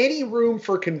there's any room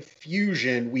for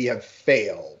confusion, we have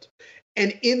failed.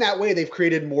 And in that way, they've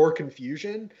created more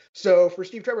confusion. So for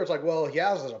Steve Trevor, it's like, well, he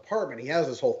has his apartment, he has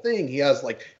this whole thing, he has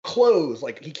like clothes,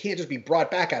 like he can't just be brought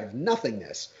back out of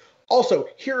nothingness. Also,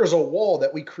 here is a wall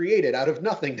that we created out of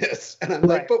nothingness. And I'm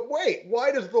like, but wait,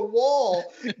 why does the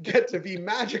wall get to be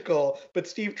magical, but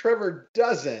Steve Trevor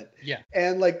doesn't? Yeah.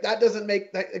 And like, that doesn't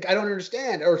make, like, I don't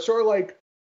understand. Or sort of like,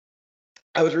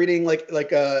 I was reading like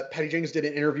Patty Jenkins did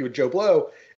an interview with Joe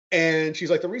Blow, and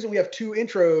she's like, the reason we have 2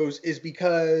 intros is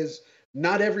because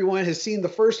not everyone has seen the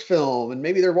first film, and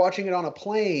maybe they're watching it on a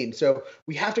plane. So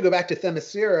we have to go back to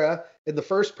Themyscira in the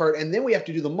first part, and then we have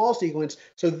to do the mall sequence.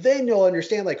 So then you'll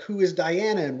understand, like, who is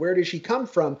Diana and where did she come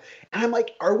from? And I'm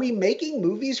like, are we making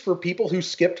movies for people who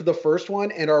skipped the first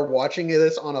one and are watching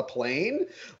this on a plane?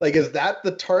 Like, is that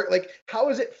the target? Like, how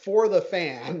is it for the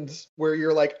fans where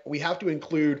you're like, we have to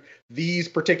include these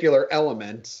particular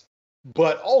elements,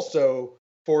 but also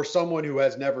for someone who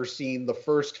has never seen the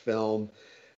first film?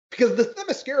 Because the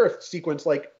Themyscira sequence,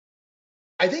 like,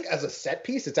 I think as a set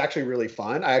piece, it's actually really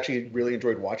fun. I actually really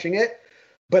enjoyed watching it.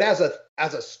 But as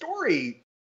a story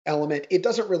element, it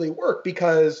doesn't really work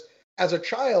because as a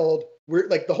child, we're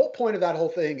like, the whole point of that whole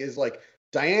thing is like,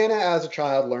 Diana as a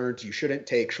child learns you shouldn't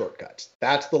take shortcuts.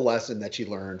 That's the lesson that she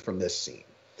learned from this scene.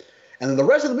 And then the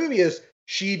rest of the movie is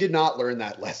she did not learn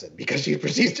that lesson because she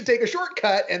proceeds to take a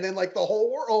shortcut, and then like the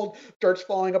whole world starts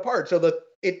falling apart. So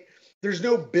there's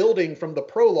no building from the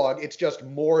prologue. It's just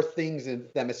more things in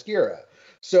Themyscira.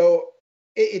 So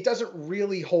it doesn't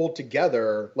really hold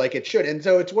together like it should. And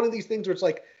so it's one of these things where it's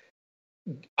like,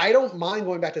 I don't mind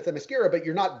going back to Themyscira, but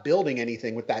you're not building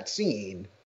anything with that scene.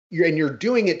 You're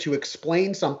doing it to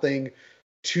explain something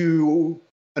to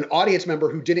an audience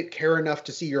member who didn't care enough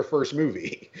to see your first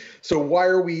movie. So why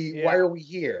are we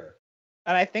here?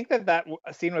 And I think that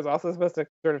scene was also supposed to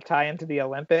sort of tie into the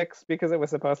Olympics because it was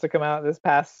supposed to come out this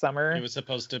past summer. It was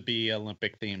supposed to be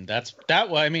Olympic themed.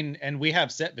 I mean, and we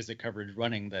have set visit coverage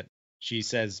running that she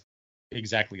says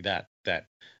exactly that,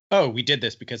 oh, we did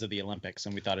this because of the Olympics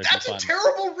and we thought it'd be fun. That's a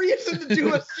terrible reason to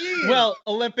do a scene. Well,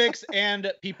 Olympics,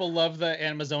 and people love the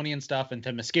Amazonian stuff and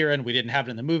Themyscira, and we didn't have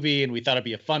it in the movie, and we thought it'd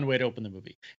be a fun way to open the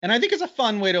movie. And I think it's a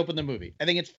fun way to open the movie. I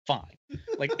think it's fine.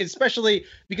 Like, especially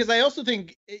because I also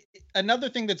think another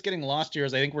thing that's getting lost here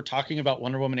is I think we're talking about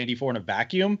Wonder Woman 84 in a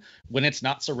vacuum when it's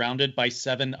not surrounded by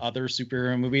 7 other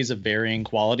superhero movies of varying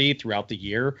quality throughout the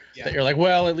year. Yeah. That you're like,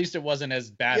 well, at least it wasn't as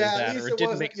bad as that, or it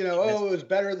didn't make, it was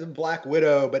better than Black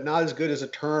Widow, but not as good as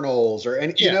Eternals, or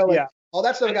any, all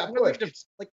that stuff got pushed.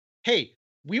 Like, hey,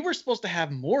 we were supposed to have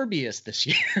Morbius this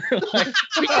year. Like,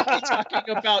 we could be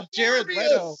talking about Jared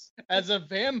Leto as a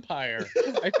vampire.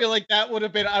 I feel like I would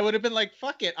have been like,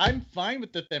 fuck it, I'm fine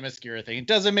with the Themyscira thing. It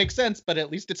doesn't make sense, but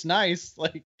at least it's nice.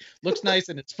 Like, looks nice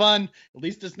and it's fun. At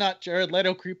least it's not Jared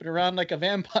Leto creeping around like a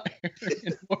vampire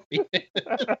in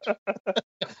Morbius.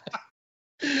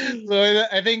 So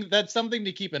I think that's something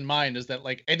to keep in mind, is that,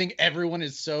 like, I think everyone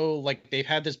is so, like, they've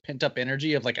had this pent up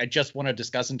energy of like, I just want to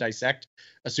discuss and dissect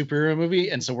a superhero movie,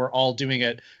 and so we're all doing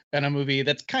it in a movie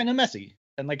that's kind of messy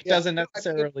and like doesn't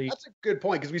necessarily. That's a good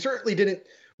point, because we certainly didn't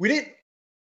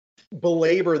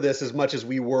belabor this as much as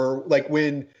we were like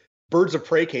when Birds of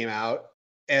Prey came out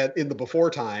and in the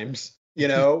before times.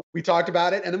 We talked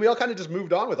about it, and then we all kind of just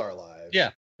moved on with our lives.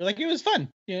 Yeah. Like, it was fun,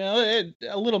 a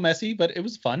little messy, but it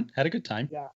was fun. Had a good time.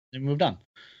 Yeah. And moved on.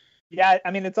 Yeah. I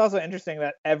mean, it's also interesting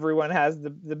that everyone has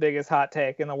the biggest hot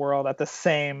take in the world at the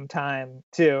same time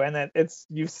too. And that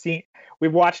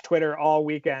we've watched Twitter all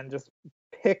weekend just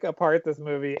pick apart this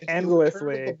movie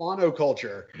endlessly. The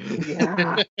monoculture.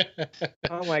 Yeah.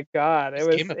 Oh my God. Is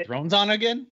Game of Thrones on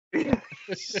again?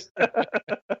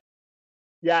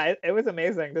 Yeah, it was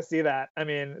amazing to see that. I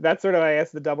mean, that's sort of, I guess,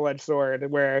 the double-edged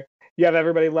sword, where you have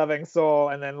everybody loving Soul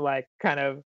and then like kind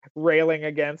of railing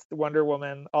against Wonder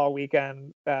Woman all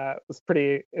weekend. It was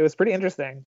pretty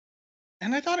interesting.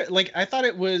 And I thought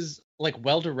it was like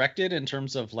well directed in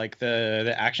terms of like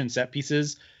the action set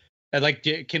pieces.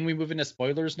 Can we move into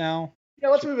spoilers now? Yeah,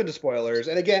 let's move into spoilers.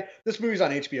 And again, this movie's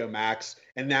on HBO Max,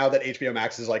 and now that HBO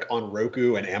Max is like on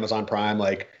Roku and Amazon Prime,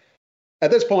 like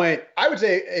at this point, I would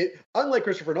say, unlike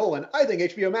Christopher Nolan, I think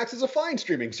HBO Max is a fine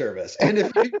streaming service, and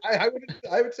if I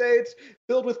would say it's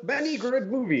filled with many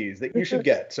good movies that you should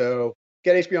get. So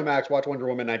get HBO Max, watch Wonder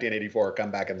Woman 1984,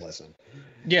 come back and listen.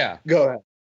 Yeah, go ahead.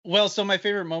 Well, so my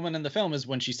favorite moment in the film is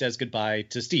when she says goodbye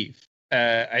to Steve.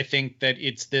 I think that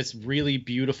it's this really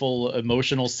beautiful,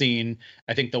 emotional scene.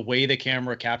 I think the way the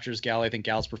camera captures Gal, I think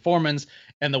Gal's performance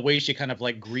and the way she kind of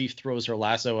like grief throws her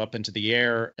lasso up into the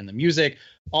air and the music,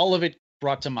 all of it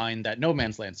brought to mind that No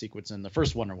Man's Land sequence in the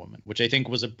first Wonder Woman, which I think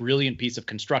was a brilliant piece of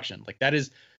construction. Like that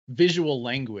is visual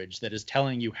language that is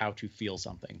telling you how to feel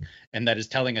something and that is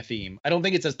telling a theme. I don't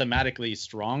think it's as thematically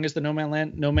strong as the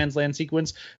No Man's Land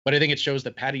sequence, but I think it shows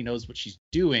that Patty knows what she's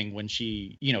doing when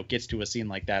she, gets to a scene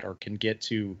like that or can get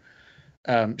to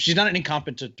she's not an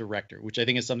incompetent director, which I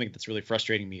think is something that's really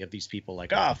frustrating me of these people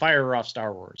like, fire her off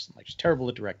Star Wars. Like she's terrible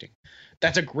at directing.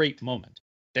 That's a great moment.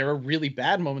 There are really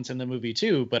bad moments in the movie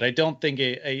too, but I don't think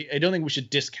I don't think we should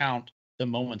discount the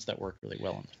moments that work really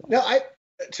well in the film. No,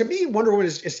 to me, Wonder Woman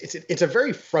is it's a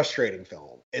very frustrating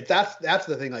film. That's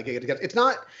the thing. Like it's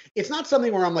not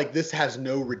something where I'm like, this has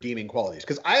no redeeming qualities,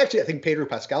 because I think Pedro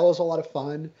Pascal is a lot of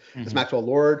fun as Maxwell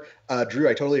Lord. Drew,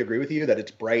 I totally agree with you that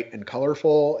it's bright and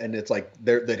colorful and it's like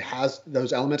that has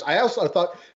those elements. I also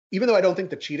thought, even though I don't think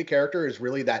the cheetah character is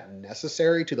really that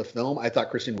necessary to the film, I thought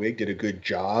Kristen Wiig did a good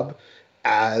job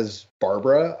as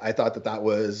Barbara. I thought that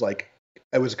was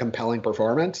it was a compelling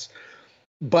performance.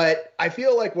 But I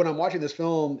feel like when I'm watching this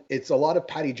film, it's a lot of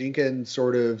Patty Jenkins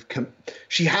sort of,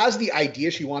 she has the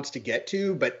idea she wants to get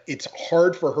to, but it's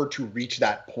hard for her to reach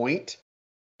that point.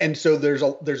 And so there's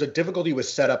a difficulty with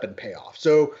setup and payoff.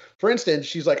 So for instance,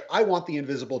 she's like, I want the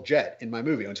invisible jet in my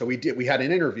movie. And so we had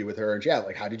an interview with her and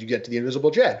like, how did you get to the invisible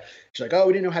jet? She's like,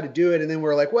 we didn't know how to do it. And then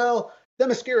we're like, well, the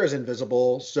mascara is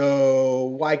invisible, so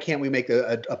why can't we make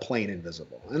a plane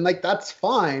invisible? And like, that's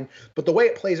fine, but the way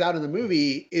it plays out in the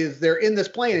movie is they're in this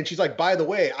plane and she's like, by the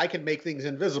way, I can make things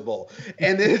invisible,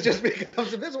 and then it just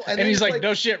becomes invisible. And he's like,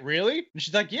 no shit, really? And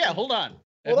she's like, yeah, hold on,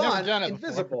 done it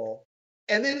invisible before.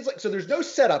 And then it's like, so there's no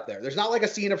setup there. There's not like a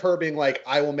scene of her being like,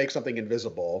 I will make something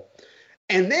invisible.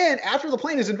 And then after the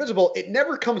plane is invisible, it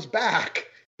never comes back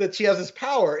that she has this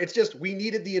power. It's just, we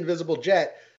needed the invisible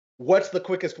jet. What's the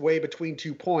quickest way between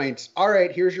 2 points? All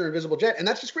right, here's your invisible jet. And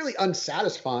that's just really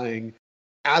unsatisfying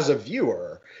as a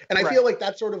viewer. And I feel like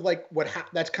that's sort of like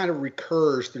that's kind of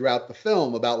recurs throughout the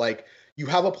film, about like, you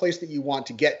have a place that you want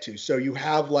to get to. So you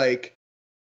have like,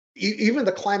 even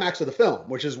the climax of the film,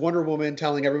 which is Wonder Woman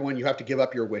telling everyone you have to give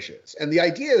up your wishes. And the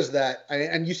idea is that,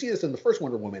 and you see this in the first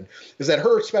Wonder Woman, is that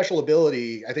her special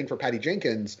ability, I think for Patty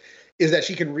Jenkins, is that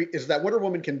is that Wonder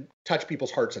Woman can touch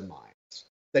people's hearts and minds.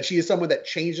 That she is someone that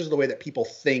changes the way that people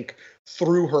think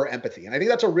through her empathy. And I think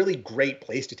that's a really great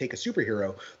place to take a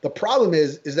superhero. The problem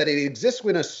is that it exists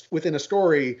within a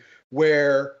story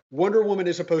where Wonder Woman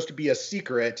is supposed to be a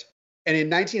secret. And in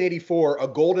 1984, a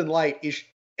golden light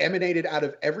emanated out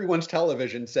of everyone's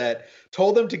television set,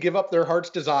 told them to give up their heart's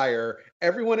desire.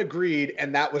 Everyone agreed,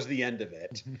 and that was the end of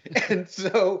it. And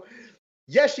so,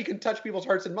 yes, she can touch people's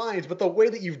hearts and minds, but the way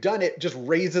that you've done it just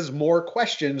raises more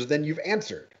questions than you've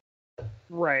answered.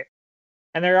 Right.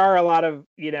 And there are a lot of,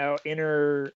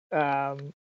 inner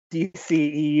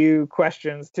DCEU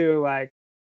questions too. Like,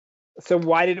 so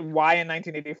why in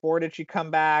 1984 did she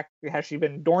come back? Has she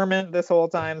been dormant this whole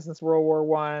time since World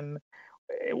War I?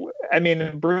 I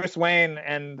mean, Bruce Wayne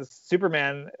and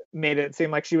Superman made it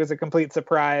seem like she was a complete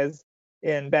surprise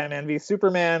in Batman v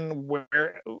Superman.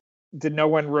 Where did no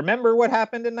one remember what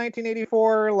happened in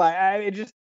 1984? Like, and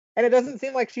it doesn't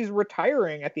seem like she's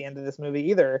retiring at the end of this movie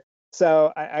either.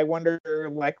 So I wonder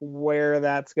like where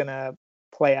that's gonna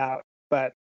play out.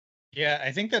 But yeah,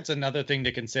 I think that's another thing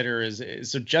to consider is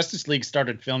so Justice League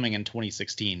started filming in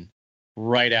 2016,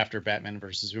 right after Batman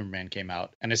versus Superman came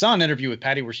out. And I saw an interview with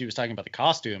Patty where she was talking about the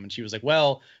costume, and she was like,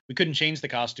 well, we couldn't change the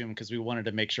costume because we wanted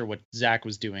to make sure what Zack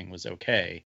was doing was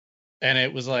okay. And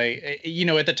it was like,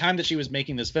 at the time that she was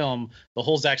making this film, the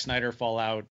whole Zack Snyder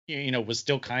fallout, was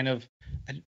still kind of.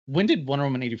 When did Wonder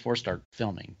Woman 84 start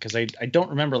filming? Because I don't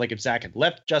remember like if Zack had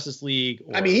left Justice League.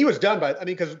 Or... he was done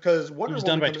because Wonder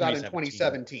Woman comes out in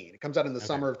 2017. It comes out in the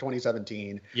summer of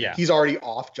 2017. Yeah, he's already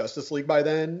off Justice League by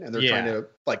then, and they're trying to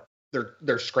like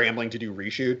they're scrambling to do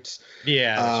reshoots.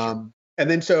 Yeah. And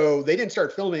then so they didn't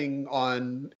start filming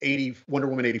on Wonder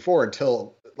Woman 84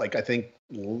 until like I think,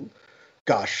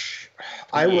 gosh,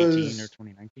 I was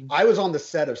 2019. I was on the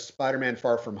set of Spider-Man: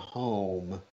 Far From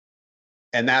Home.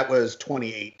 And that was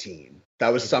 2018.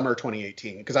 That was summer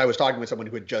 2018. Because I was talking with someone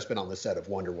who had just been on the set of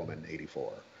Wonder Woman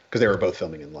 84. because they were both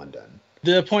filming in London.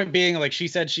 The point being, like, she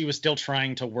said she was still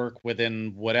trying to work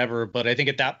within whatever, but I think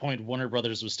at that point Warner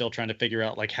Brothers was still trying to figure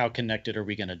out, like, how connected are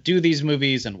we going to do these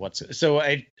movies and what's so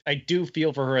I do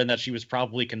feel for her in that she was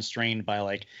probably constrained by,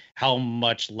 like, how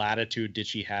much latitude did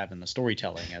she have in the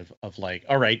storytelling of like,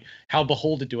 all right, how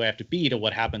beholden do I have to be to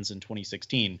what happens in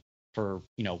 2016 for,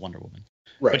 you know, Wonder Woman.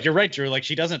 Right. But you're right, Drew, like,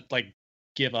 she doesn't, like,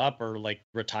 give up or, like,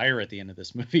 retire at the end of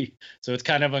this movie, so it's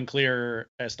kind of unclear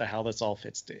as to how this all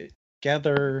fits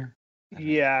together.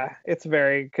 Yeah, it's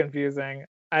very confusing.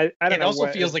 I don't know. It also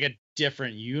feels like a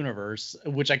different universe,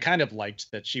 which I kind of liked,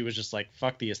 that she was just like,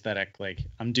 fuck the aesthetic, like,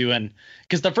 I'm doing,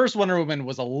 because the first Wonder Woman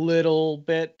was a little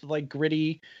bit like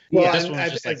gritty. Well, this and, one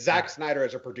was just and like, Zack Snyder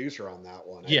as a producer on that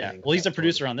one. yeah, well, he's a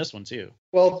producer on this one too.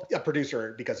 Well, a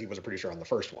producer because he was a producer on the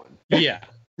first one. Yeah.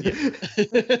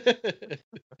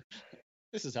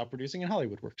 This is how producing in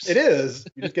Hollywood works. It is.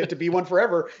 You just get to be one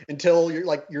forever until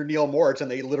you're Neil Moritz and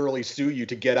they literally sue you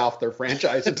to get off their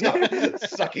franchise and stop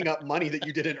sucking up money that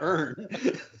you didn't earn.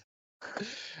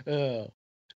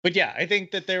 But yeah, I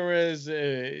think that there was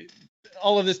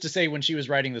all of this to say, when she was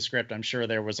writing the script, I'm sure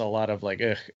there was a lot of like,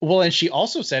 ugh. Well, and she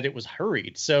also said it was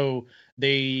hurried. So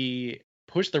they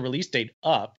pushed the release date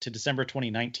up to December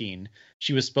 2019.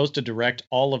 She was supposed to direct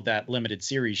all of that limited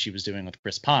series she was doing with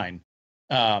Chris Pine.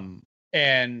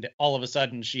 And all of a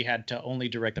sudden, she had to only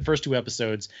direct the first 2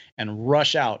 episodes and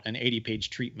rush out an 80-page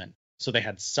treatment. So they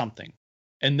had something.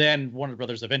 And then Warner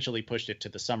Brothers eventually pushed it to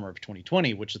the summer of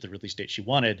 2020, which is the release date she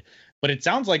wanted. But it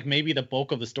sounds like maybe the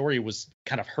bulk of the story was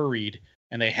kind of hurried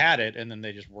and they had it and then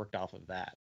they just worked off of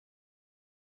that.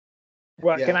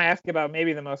 Well, yeah. Can I ask about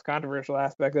maybe the most controversial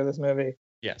aspect of this movie?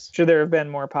 Yes. Should there have been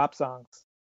more pop songs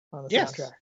on the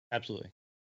soundtrack? Absolutely.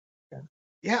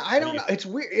 Yeah, I don't know. It's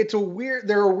weird.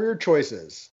 There are weird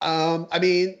choices. I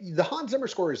mean, the Hans Zimmer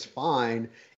score is fine.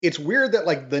 It's weird that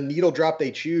like the needle drop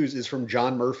they choose is from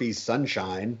John Murphy's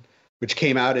Sunshine, which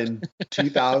came out in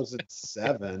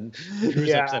 2007.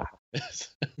 Yeah.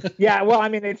 Yeah. Well, I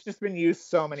mean, it's just been used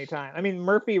so many times. I mean,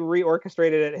 Murphy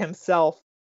reorchestrated it himself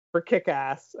for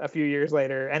Kick-Ass a few years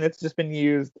later, and it's just been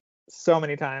used so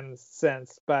many times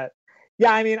since. But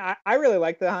yeah, I mean, I really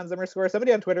like the Hans Zimmer score.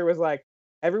 Somebody on Twitter was like,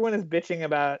 everyone is bitching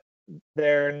about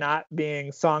there not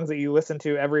being songs that you listen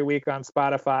to every week on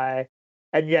Spotify,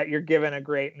 and yet you're given a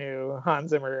great new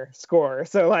Hans Zimmer score.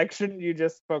 So like, shouldn't you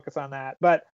just focus on that?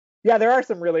 But yeah, there are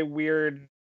some really weird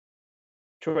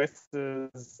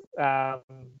choices. I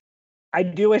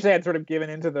do wish they had sort of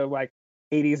given into the like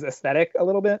 80s aesthetic a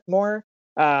little bit more.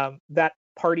 That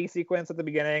party sequence at the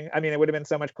beginning, I mean, it would have been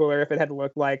so much cooler if it had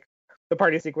looked like the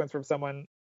party sequence from someone.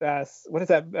 What is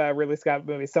that Ridley Scott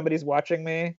movie? Somebody's Watching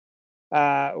Me,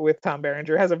 with Tom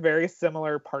Berenger, has a very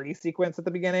similar party sequence at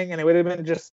the beginning, and it would have been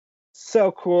just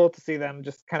so cool to see them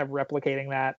just kind of replicating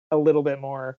that a little bit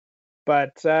more.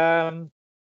 But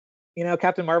you know,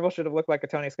 Captain Marvel should have looked like a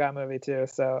Tony Scott movie too.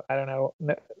 So I don't know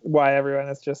why everyone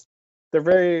is just, they're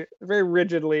very, very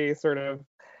rigidly sort of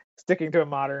sticking to a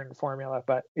modern formula.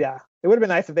 But yeah, it would have been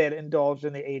nice if they had indulged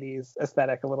in the 80s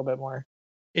aesthetic a little bit more.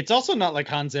 It's also not like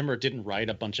Hans Zimmer didn't write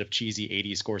a bunch of cheesy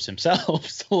 80s scores himself.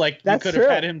 So like, that's you could true.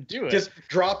 have had him do it. Just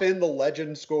drop in the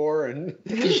Legend score and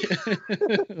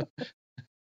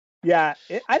yeah,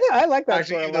 I like that.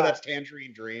 Actually, you know, that's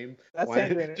Tangerine Dream. That's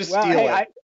Tangerine. Just well, steal hey,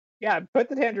 it. Put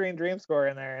the Tangerine Dream score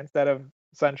in there instead of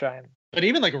Sunshine. But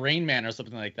even like Rain Man or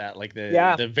something like that, like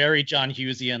the very John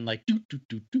Hughesian, like do do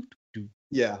do do do.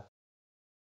 Yeah,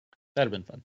 that'd have been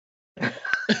fun.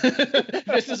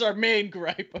 This is our main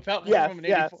gripe about Wonder Woman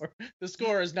 84. The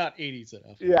score is not 80s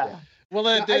enough. Yeah. Well,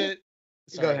 sorry,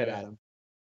 go ahead, Adam.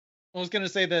 I was gonna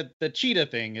say that the cheetah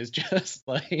thing is just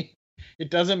like, it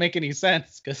doesn't make any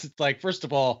sense, because it's like, first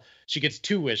of all, she gets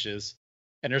 2 wishes,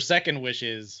 and her second wish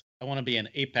is, I want to be an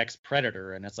apex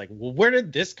predator, and it's like, well, where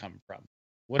did this come from?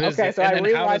 What is it? So and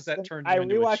then how does that turn into a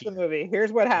cheetah? I rewatched the movie.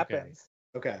 Here's what happens.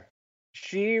 Okay.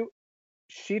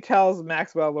 She tells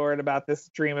Maxwell Lord about this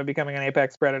dream of becoming an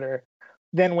apex predator.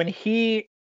 Then when he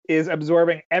is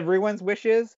absorbing everyone's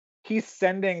wishes, he's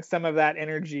sending some of that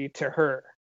energy to her.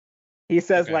 He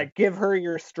says, like, give her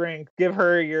your strength, give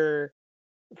her your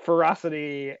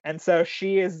ferocity. And so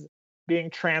she is being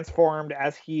transformed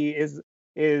as he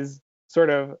is sort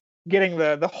of getting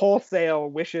the wholesale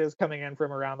wishes coming in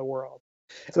from around the world.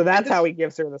 So that's how he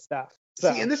gives her the stuff.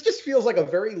 So. See, and this just feels like a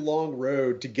very long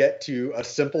road to get to a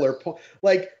simpler point.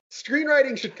 Like,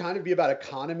 screenwriting should kind of be about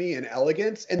economy and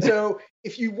elegance. And so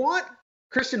if you want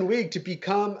Kristen Wiig to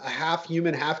become a half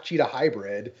human, half cheetah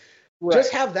hybrid,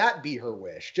 just have that be her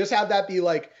wish. Just have that be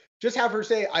like, just have her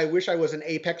say, I wish I was an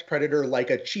apex predator like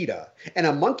a cheetah. And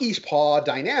a monkey's paw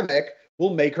dynamic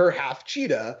we'll make her half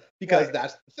cheetah because Right.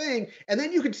 that's the thing. And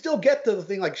then you can still get to the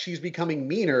thing like she's becoming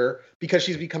meaner because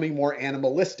she's becoming more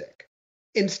animalistic.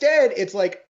 Instead, it's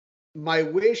like my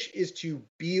wish is to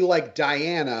be like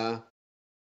Diana,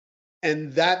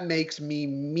 and that makes me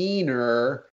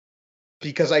meaner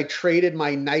because I traded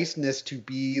my niceness to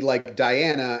be like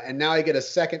Diana, and now I get a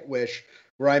second wish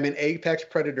where I'm an apex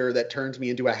predator that turns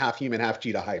me into a half human, half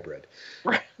cheetah hybrid.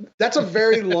 That's a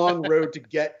very long road to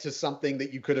get to something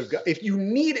that you could have got. If you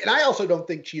need, and I also don't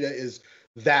think cheetah is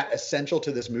that essential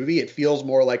to this movie. It feels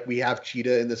more like we have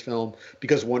cheetah in this film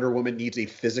because Wonder Woman needs a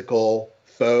physical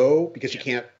foe because she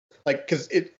can't, like, because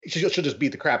she'll just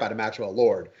beat the crap out of Maxwell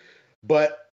Lord.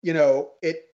 But, you know,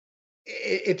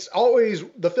 it's always,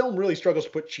 the film really struggles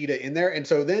to put cheetah in there, and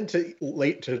so then to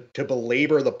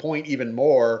belabor the point even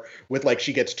more with like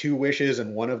she gets two wishes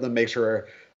and one of them makes her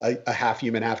a half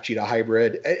human, half cheetah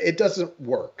hybrid, it doesn't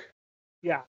work.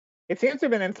 Yeah, it seems to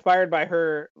have been inspired by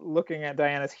her looking at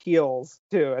Diana's heels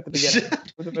too at the beginning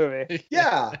of the movie.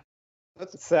 Yeah,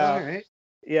 that's So all right.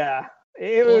 yeah,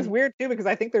 it was weird too because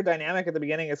I think their dynamic at the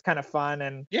beginning is kind of fun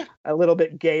and Yeah. a little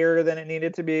bit gayer than it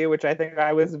needed to be, which I think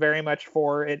I was very much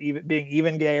for it being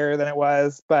even gayer than it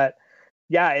was. But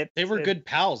yeah, They were good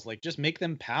pals. Like, just make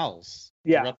them pals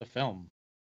throughout the film.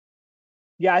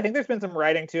 Yeah, I think there's been some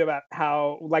writing too about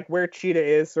how, like, where Cheetah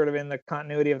is sort of in the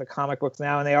continuity of the comic books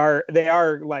now, and they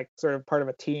are like sort of part of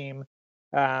a team.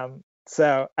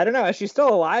 So I don't know. Is she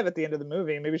still alive at the end of the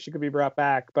movie? Maybe she could be brought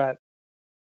back, but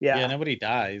yeah, Nobody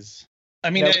dies. I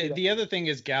mean, the other thing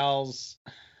is gals.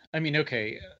 I mean,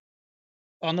 okay.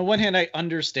 On the one hand, I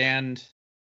understand,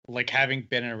 like, having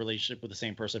been in a relationship with the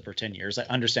same person for 10 years, I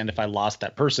understand if I lost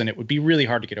that person, it would be really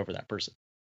hard to get over that person.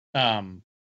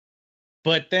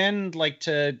 But then, like,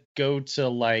 to go to,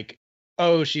 like,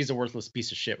 oh, she's a worthless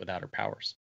piece of shit without her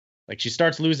powers. Like, she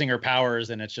starts losing her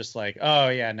powers, and it's just like, oh,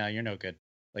 yeah, no, you're no good.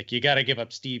 Like, you got to give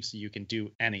up Steve so you can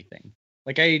do anything.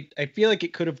 Like, I feel like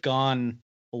it could have gone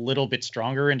a little bit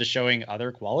stronger into showing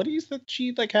other qualities that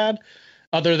she, like, had,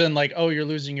 other than, like, oh, you're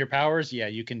losing your powers? Yeah,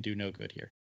 you can do no good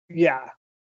here. Yeah.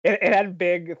 It had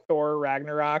big Thor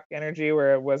Ragnarok energy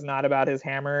where it was not about his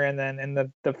hammer, and then in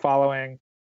the following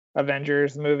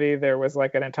Avengers movie, there was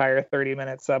like an entire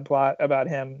 30-minute subplot about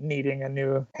him needing a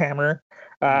new hammer.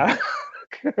 Better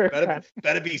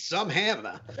be some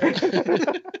hammer.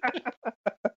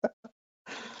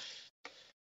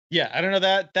 Yeah, I don't know,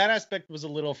 that aspect was a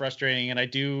little frustrating, and I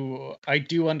do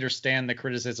understand the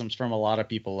criticisms from a lot of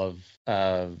people of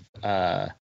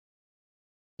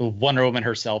Wonder Woman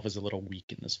herself is a little weak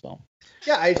in this film.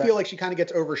 Yeah, I feel like she kind of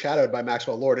gets overshadowed by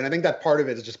Maxwell Lord, and I think that part of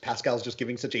it is just Pascal's just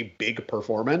giving such a big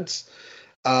performance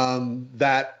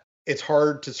that it's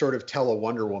hard to sort of tell a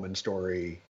Wonder Woman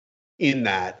story in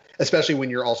that, especially when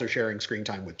you're also sharing screen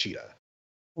time with Cheetah.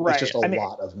 Right. It's just a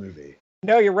lot of movie.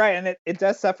 No, you're right, and it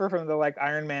does suffer from the like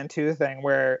Iron Man 2 thing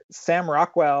where Sam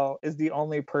Rockwell is the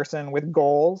only person with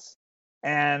goals,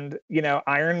 and you know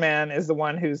Iron Man is the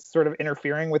one who's sort of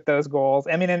interfering with those goals.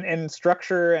 I mean, in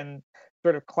structure and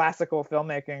sort of classical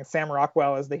filmmaking, Sam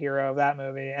Rockwell is the hero of that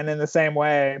movie, and in the same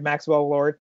way, Maxwell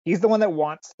Lord, he's the one that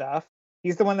wants stuff.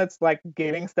 He's the one that's like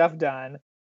getting stuff done.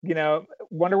 You know,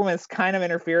 Wonder Woman's kind of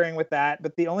interfering with that,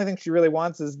 but the only thing she really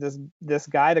wants is this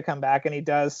guy to come back, and he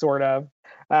does sort of.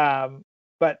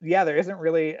 But yeah, there isn't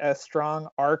really a strong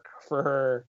arc for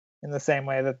her in the same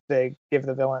way that they give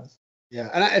the villain.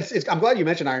 Yeah, and I'm glad you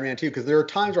mentioned Iron Man 2 because there are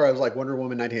times where I was like, Wonder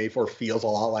Woman 1984 feels a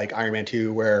lot like Iron Man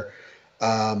 2, where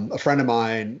a friend of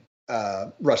mine,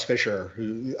 Russ Fisher,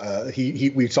 who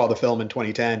we saw the film in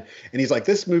 2010, and he's like,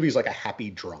 this movie's like a happy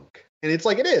drunk. And it's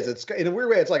like, it is. It's in a weird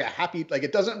way. It's like a happy, like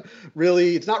it's not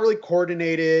really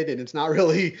coordinated, and it's not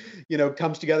really,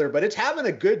 comes together, but it's having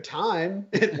a good time.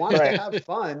 It wants to have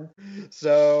fun.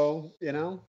 So,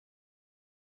 it's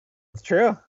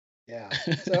true. Yeah.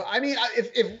 So, I mean,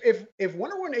 if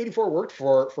Wonder Woman 84 worked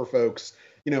for folks,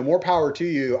 more power to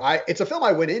you. It's a film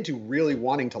I went into really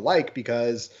wanting to like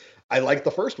because I liked the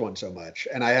first one so much,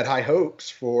 and I had high hopes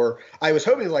for. I was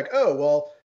hoping like, oh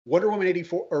well, Wonder Woman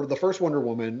 84 or the first Wonder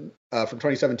Woman from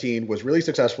 2017 was really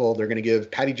successful. They're going to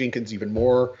give Patty Jenkins even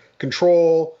more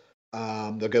control.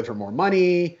 They'll give her more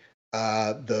money.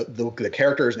 The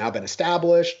character has now been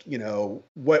established.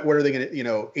 What are they going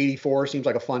to? 84 seems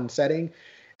like a fun setting,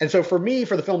 and so for me,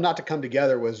 for the film not to come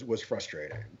together was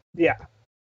frustrating. Yeah.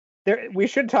 We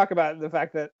should talk about the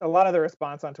fact that a lot of the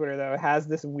response on Twitter though has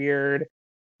this weird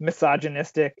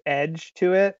misogynistic edge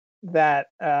to it that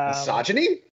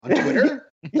misogyny on Twitter.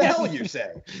 What the hell you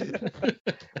say?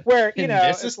 Where in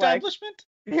this establishment?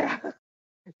 Like,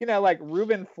 yeah, like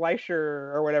Ruben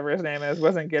Fleischer or whatever his name is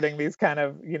wasn't getting these kind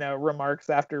of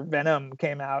remarks after Venom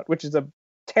came out, which is a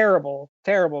terrible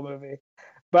movie.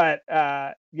 But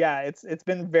yeah, it's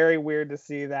been very weird to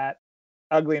see that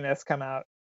ugliness come out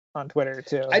on Twitter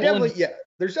too.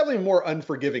 There's definitely more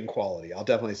unforgiving quality. I'll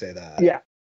definitely say that. Yeah.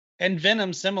 And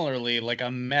Venom similarly, like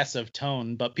a mess of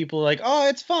tone, but people are like, oh,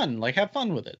 it's fun. Like, have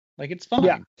fun with it. Like, it's fine.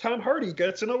 Yeah. Tom Hardy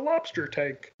gets in a lobster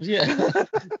tank. Yeah.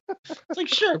 It's like,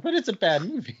 sure, but it's a bad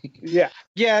movie. Yeah.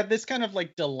 Yeah, this kind of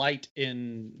like delight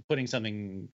in putting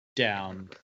something down.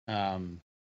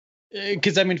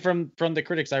 Because I mean, from the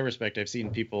critics I respect, I've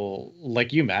seen people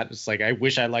like you, Matt. It's like, I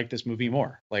wish I liked this movie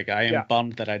more. Like, I am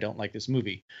bummed that I don't like this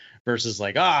movie. Versus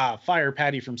like, fire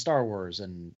Patty from Star Wars,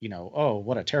 and oh,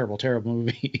 what a terrible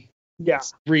movie. Yeah,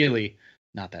 it's really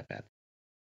not that bad.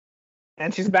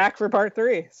 And she's back for part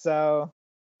 3, so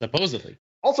supposedly.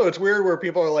 Also, it's weird where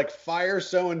people are like, fire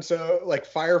so and so, like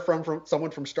fire from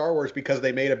someone from Star Wars because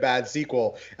they made a bad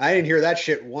sequel. And I didn't hear that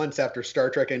shit once after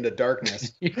Star Trek Into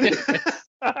Darkness.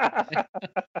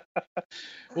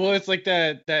 Well, it's like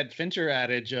that Fincher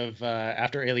adage of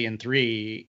after Alien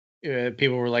 3,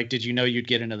 people were like, did you know you'd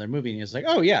get another movie? And he was like,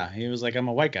 oh yeah. He was like, I'm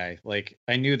a white guy. Like,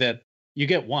 I knew that you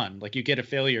get one, like you get a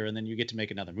failure and then you get to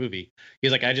make another movie.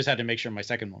 He's like, I just had to make sure my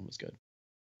second one was good.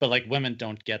 But like, women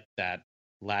don't get that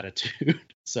latitude.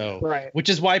 So, right. Which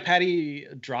is why Patty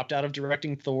dropped out of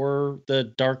directing Thor: The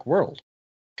Dark World.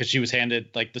 Because she was handed,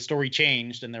 like, the story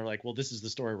changed and they were like, well, this is the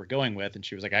story we're going with. And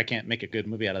she was like, I can't make a good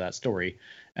movie out of that story.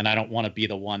 And I don't want to be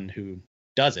the one who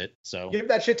does it. So give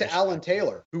that shit to Alan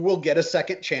Taylor, who will get a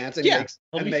second chance and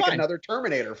make another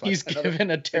Terminator. He's given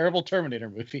a terrible Terminator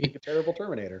movie. A terrible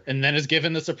Terminator. And then is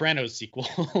given the Sopranos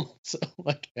sequel. So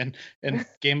like, and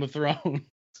Game of Thrones.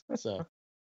 So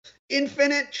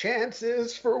infinite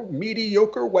chances for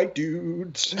mediocre white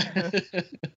dudes.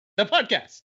 The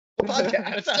podcast.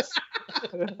 That's us.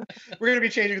 We're going to be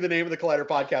changing the name of the Collider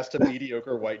podcast to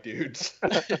Mediocre White Dudes.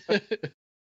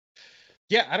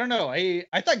 Yeah, I don't know.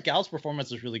 I thought Gal's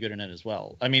performance was really good in it as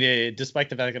well. I mean, despite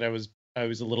the fact that I was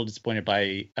a little disappointed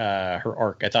by her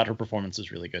arc, I thought her performance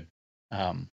was really good.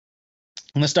 And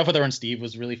the stuff with her and Steve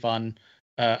was really fun.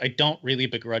 I don't really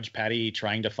begrudge Patty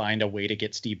trying to find a way to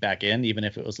get Steve back in, even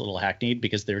if it was a little hackneyed,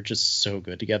 because they're just so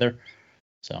good together.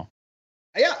 So.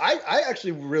 Yeah, I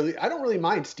actually I don't really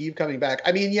mind Steve coming back.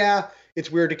 I mean, yeah,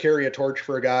 it's weird to carry a torch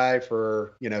for a guy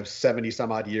for, 70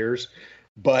 some odd years,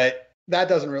 but that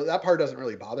part doesn't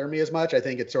really bother me as much. I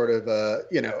think it's sort of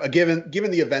given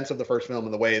the events of the first film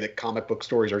and the way that comic book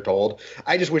stories are told,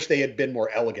 I just wish they had been more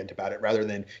elegant about it rather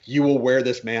than you will wear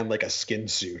this man like a skin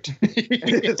suit.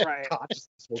 Right.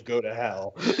 Consciousness will go to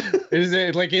hell.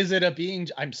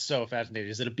 I'm so fascinated.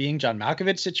 Is it a being John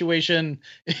Malkovich situation?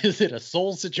 Is it a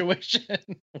soul situation?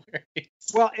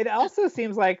 Well, it also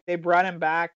seems like they brought him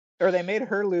back, or they made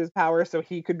her lose power so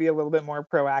he could be a little bit more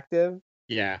proactive.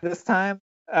 Yeah. This time.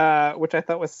 Which I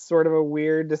thought was sort of a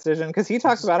weird decision, because he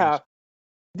talks about how,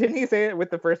 didn't he say it with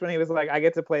the first one? He was like, I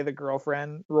get to play the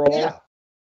girlfriend role. Yeah.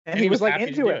 And he was like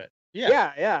into it.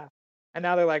 Yeah. And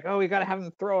now they're like, oh, we got to have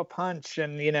him throw a punch.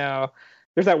 And,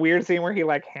 there's that weird scene where he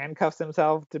like handcuffs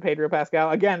himself to Pedro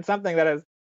Pascal. Again, something that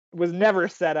was never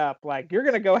set up. Like, you're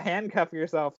going to go handcuff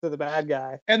yourself to the bad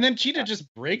guy. And then Cheetah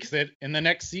just breaks it in the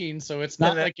next scene. So it's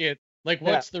not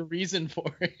what's the reason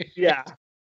for it? Yeah.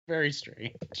 Very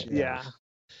strange. Yeah.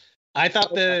 I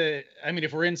thought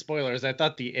if we're in spoilers, I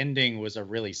thought the ending was a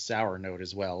really sour note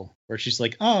as well, where she's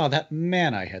like, oh, that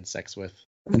man I had sex with,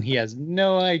 and he has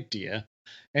no idea.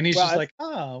 And he's just like,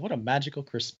 oh, what a magical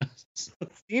Christmas.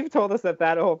 Steve told us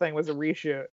that whole thing was a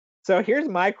reshoot. So here's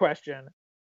my question.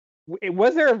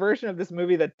 Was there a version of this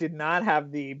movie that did not have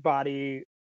the body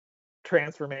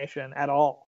transformation at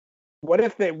all? What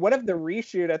if the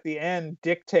reshoot at the end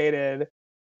dictated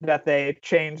that they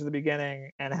change the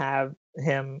beginning and have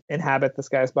him inhabit this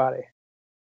guy's body?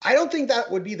 I don't think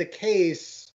that would be the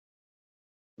case.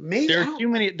 Maybe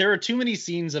there are too many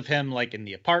scenes of him like in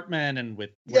the apartment and with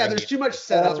there's too much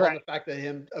setup on the fact that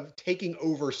him of taking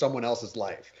over someone else's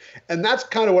life. And that's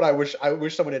kind of what I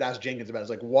wish someone had asked Jenkins about.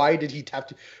 Is like, why did he have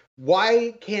to,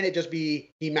 why can't it just be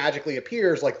he magically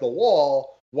appears like the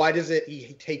wall? Why does it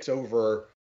he takes over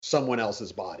someone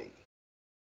else's body?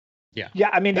 Yeah,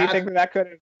 I mean, do you think that could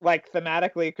have, like,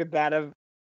 thematically,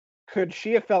 could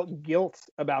she have felt guilt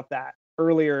about that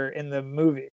earlier in the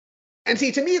movie? And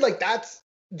see, to me, like,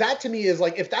 that to me is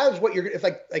like, if that is what you're, if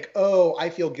like, oh, I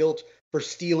feel guilt for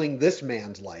stealing this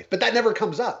man's life, but that never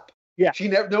comes up. Yeah.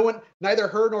 Neither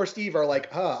her nor Steve are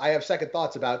like, I have second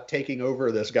thoughts about taking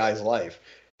over this guy's life.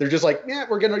 They're just like, yeah,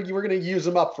 we're gonna use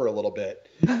him up for a little bit.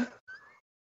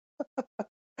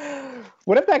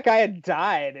 What if that guy had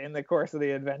died in the course of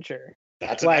the adventure?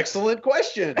 That's an excellent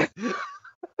question.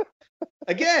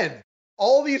 Again,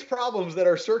 all these problems that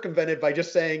are circumvented by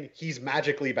just saying he's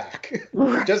magically back.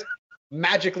 Just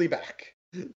magically back.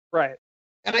 Right.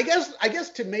 And I guess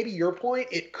to maybe your point,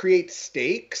 it creates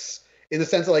stakes in the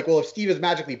sense of like, well, if Steve is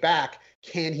magically back,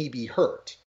 can he be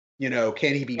hurt?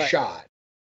 Can he be shot?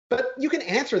 But you can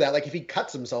answer that, like if he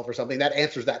cuts himself or something, that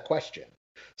answers that question.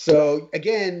 So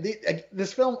again,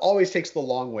 this film always takes the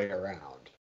long way around.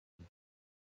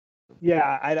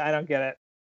 Yeah, I don't get it.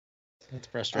 It's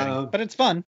frustrating, but it's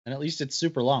fun, and at least it's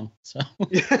super long. So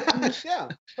yeah.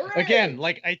 Hooray! Again,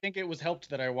 like I think it was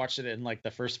helped that I watched it in like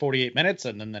the first 48 minutes,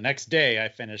 and then the next day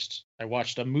I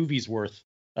watched a movie's worth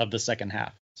of the second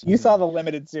half. So, you saw the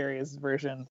limited series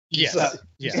version. Yes.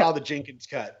 You saw the Jenkins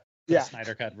cut. The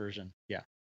Snyder cut version. Yeah.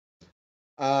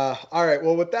 All right.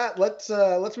 Well, with that, let's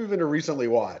move into recently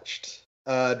watched.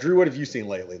 Drew, what have you seen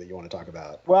lately that you want to talk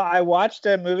about? Well, I watched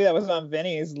a movie that was on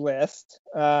Vinny's list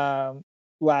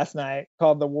last night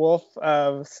called The Wolf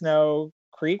of Snow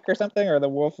Creek or something, or The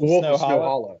Wolf of Snow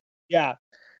Hollow. Yeah,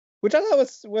 which I thought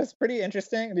was pretty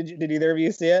interesting. Did either of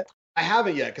you see it? I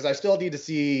haven't yet because I still need to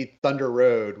see Thunder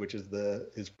Road, which is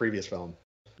his previous film.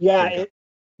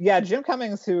 Yeah, Jim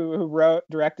Cummings, who wrote,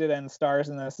 directed, and stars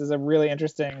in this, is a really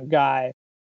interesting guy.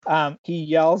 He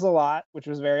yells a lot, which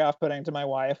was very off-putting to my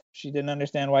wife. She didn't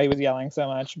understand why he was yelling so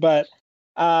much, but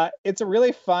it's a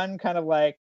really fun kind of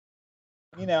like,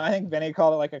 I think Vinny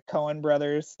called it like a Coen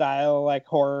Brothers style like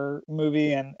horror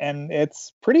movie, and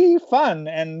it's pretty fun.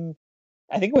 And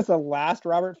I think it was the last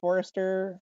Robert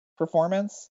Forster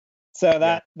performance, so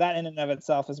that in and of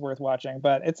itself is worth watching.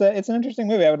 But it's an interesting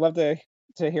movie. I would love to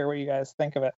hear what you guys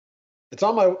think of it. It's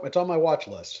on my watch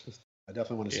list. I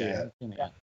definitely want to see it. Yeah.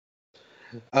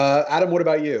 Adam, what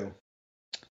about you?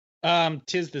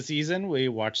 'Tis the season. We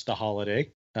watched The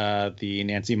Holiday, the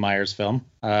Nancy Meyers film,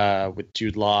 with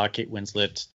Jude Law, Kate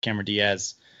Winslet, Cameron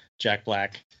Diaz, Jack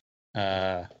Black,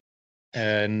 and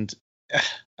I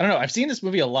don't know. I've seen this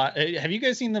movie a lot. Have you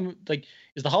guys seen them? Like,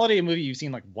 is The Holiday a movie you've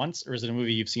seen like once, or is it a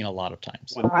movie you've seen a lot of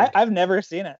times? I've never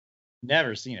seen it.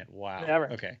 Never seen it. Wow.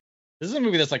 Never. Okay. This is a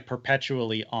movie that's like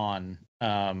perpetually on.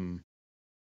 And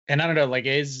I don't know, like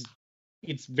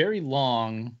it's very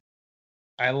long.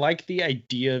 I like the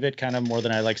idea of it kind of more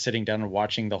than I like sitting down and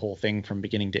watching the whole thing from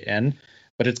beginning to end.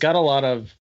 But it's got a lot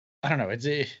of, I don't know. I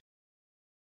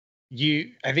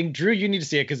think Drew, you need to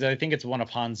see it because I think it's one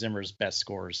of Hans Zimmer's best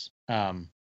scores. But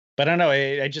I don't know.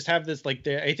 I just have this like,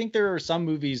 I think there are some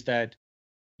movies that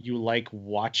you like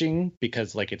watching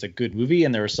because like it's a good movie,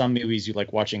 and there are some movies you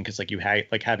like watching because like you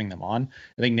like having them on.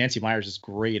 I think Nancy Meyers is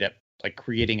great at like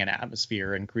creating an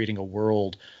atmosphere and creating a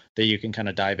world that you can kind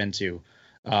of dive into.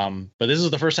 But this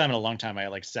is the first time in a long time I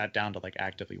like sat down to like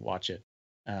actively watch it.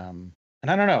 And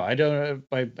I don't know.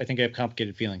 I think I have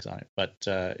complicated feelings on it, but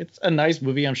it's a nice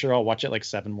movie. I'm sure I'll watch it like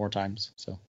 7 more times.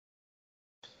 So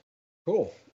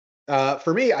cool.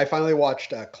 For me, I finally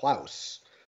watched Klaus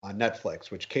on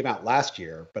Netflix, which came out last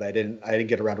year, but I didn't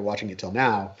get around to watching it till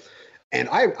now. And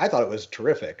I thought it was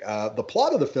terrific. The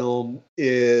plot of the film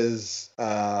is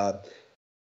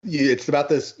it's about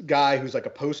this guy who's like a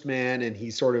postman, and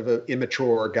he's sort of an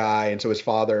immature guy. And so his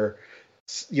father,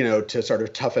 to sort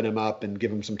of toughen him up and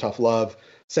give him some tough love,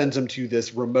 sends him to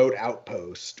this remote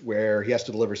outpost where he has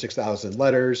to deliver 6,000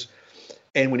 letters.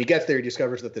 And when he gets there, he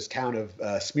discovers that this town of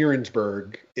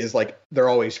Smearensburg is like, they're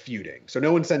always feuding. So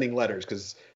no one's sending letters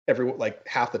because everyone, like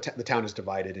half the town is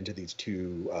divided into these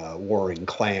two warring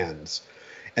clans.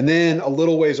 And then a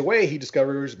little ways away, he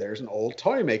discovers there's an old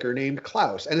toy maker named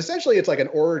Klaus. And essentially it's like an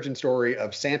origin story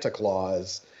of Santa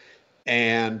Claus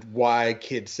and why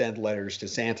kids send letters to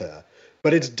Santa.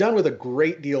 But it's done with a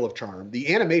great deal of charm.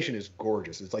 The animation is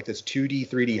gorgeous. It's like this 2D,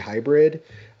 3D hybrid.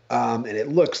 And it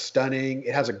looks stunning.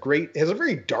 It has a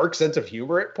very dark sense of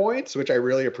humor at points, which I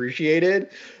really appreciated.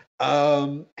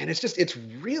 And it's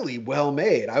really well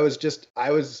made. I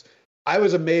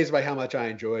was amazed by how much I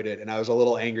enjoyed it, and I was a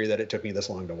little angry that it took me this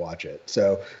long to watch it.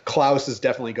 So Klaus is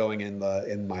definitely going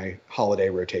in my holiday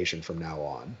rotation from now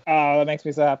on. Oh, that makes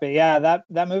me so happy. Yeah,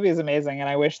 that movie is amazing, and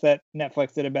I wish that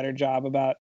Netflix did a better job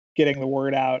about getting the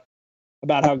word out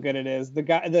about how good it is.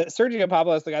 Sergio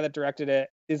Pablos, the guy that directed it,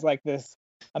 is like this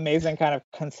amazing kind of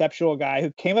conceptual guy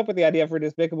who came up with the idea for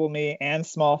Despicable Me and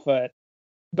Smallfoot.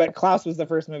 But Klaus was the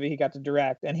first movie he got to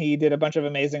direct, and he did a bunch of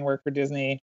amazing work for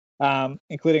Disney,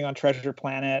 including on Treasure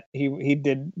Planet. He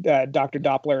did Dr.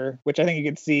 Doppler, which I think you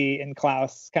could see in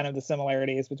Klaus, kind of the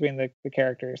similarities between the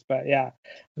characters. But yeah,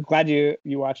 I'm glad you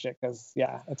watched it because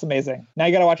yeah, it's amazing. Now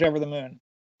you got to watch Over the Moon.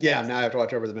 Yeah, now I have to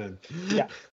watch Over the Moon. Yeah.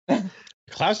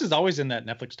 Klaus is always in that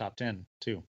Netflix top 10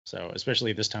 too. So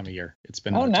especially this time of year, it's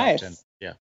been in the top nice. 10.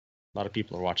 Yeah, a lot of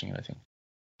people are watching it, I think.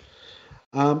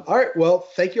 All right. Well,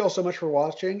 thank you all so much for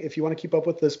watching. If you want to keep up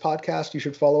with this podcast, you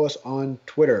should follow us on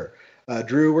Twitter.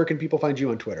 Drew, where can people find you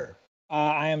on Twitter?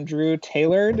 I am Drew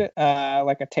Tailored,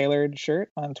 like a tailored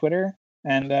shirt on Twitter,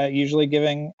 and usually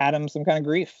giving Adam some kind of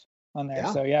grief on there.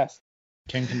 Yeah. So yes.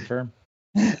 Can confirm.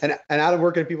 And Adam,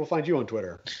 where can people find you on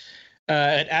Twitter?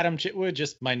 At Adam Chitwood,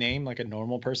 just my name, like a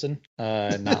normal person,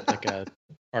 not like a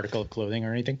article of clothing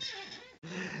or anything.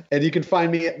 And you can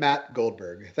find me at Matt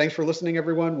Goldberg. Thanks for listening,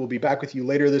 everyone. We'll be back with you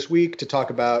later this week to talk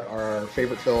about our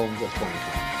favorite films of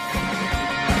 2020.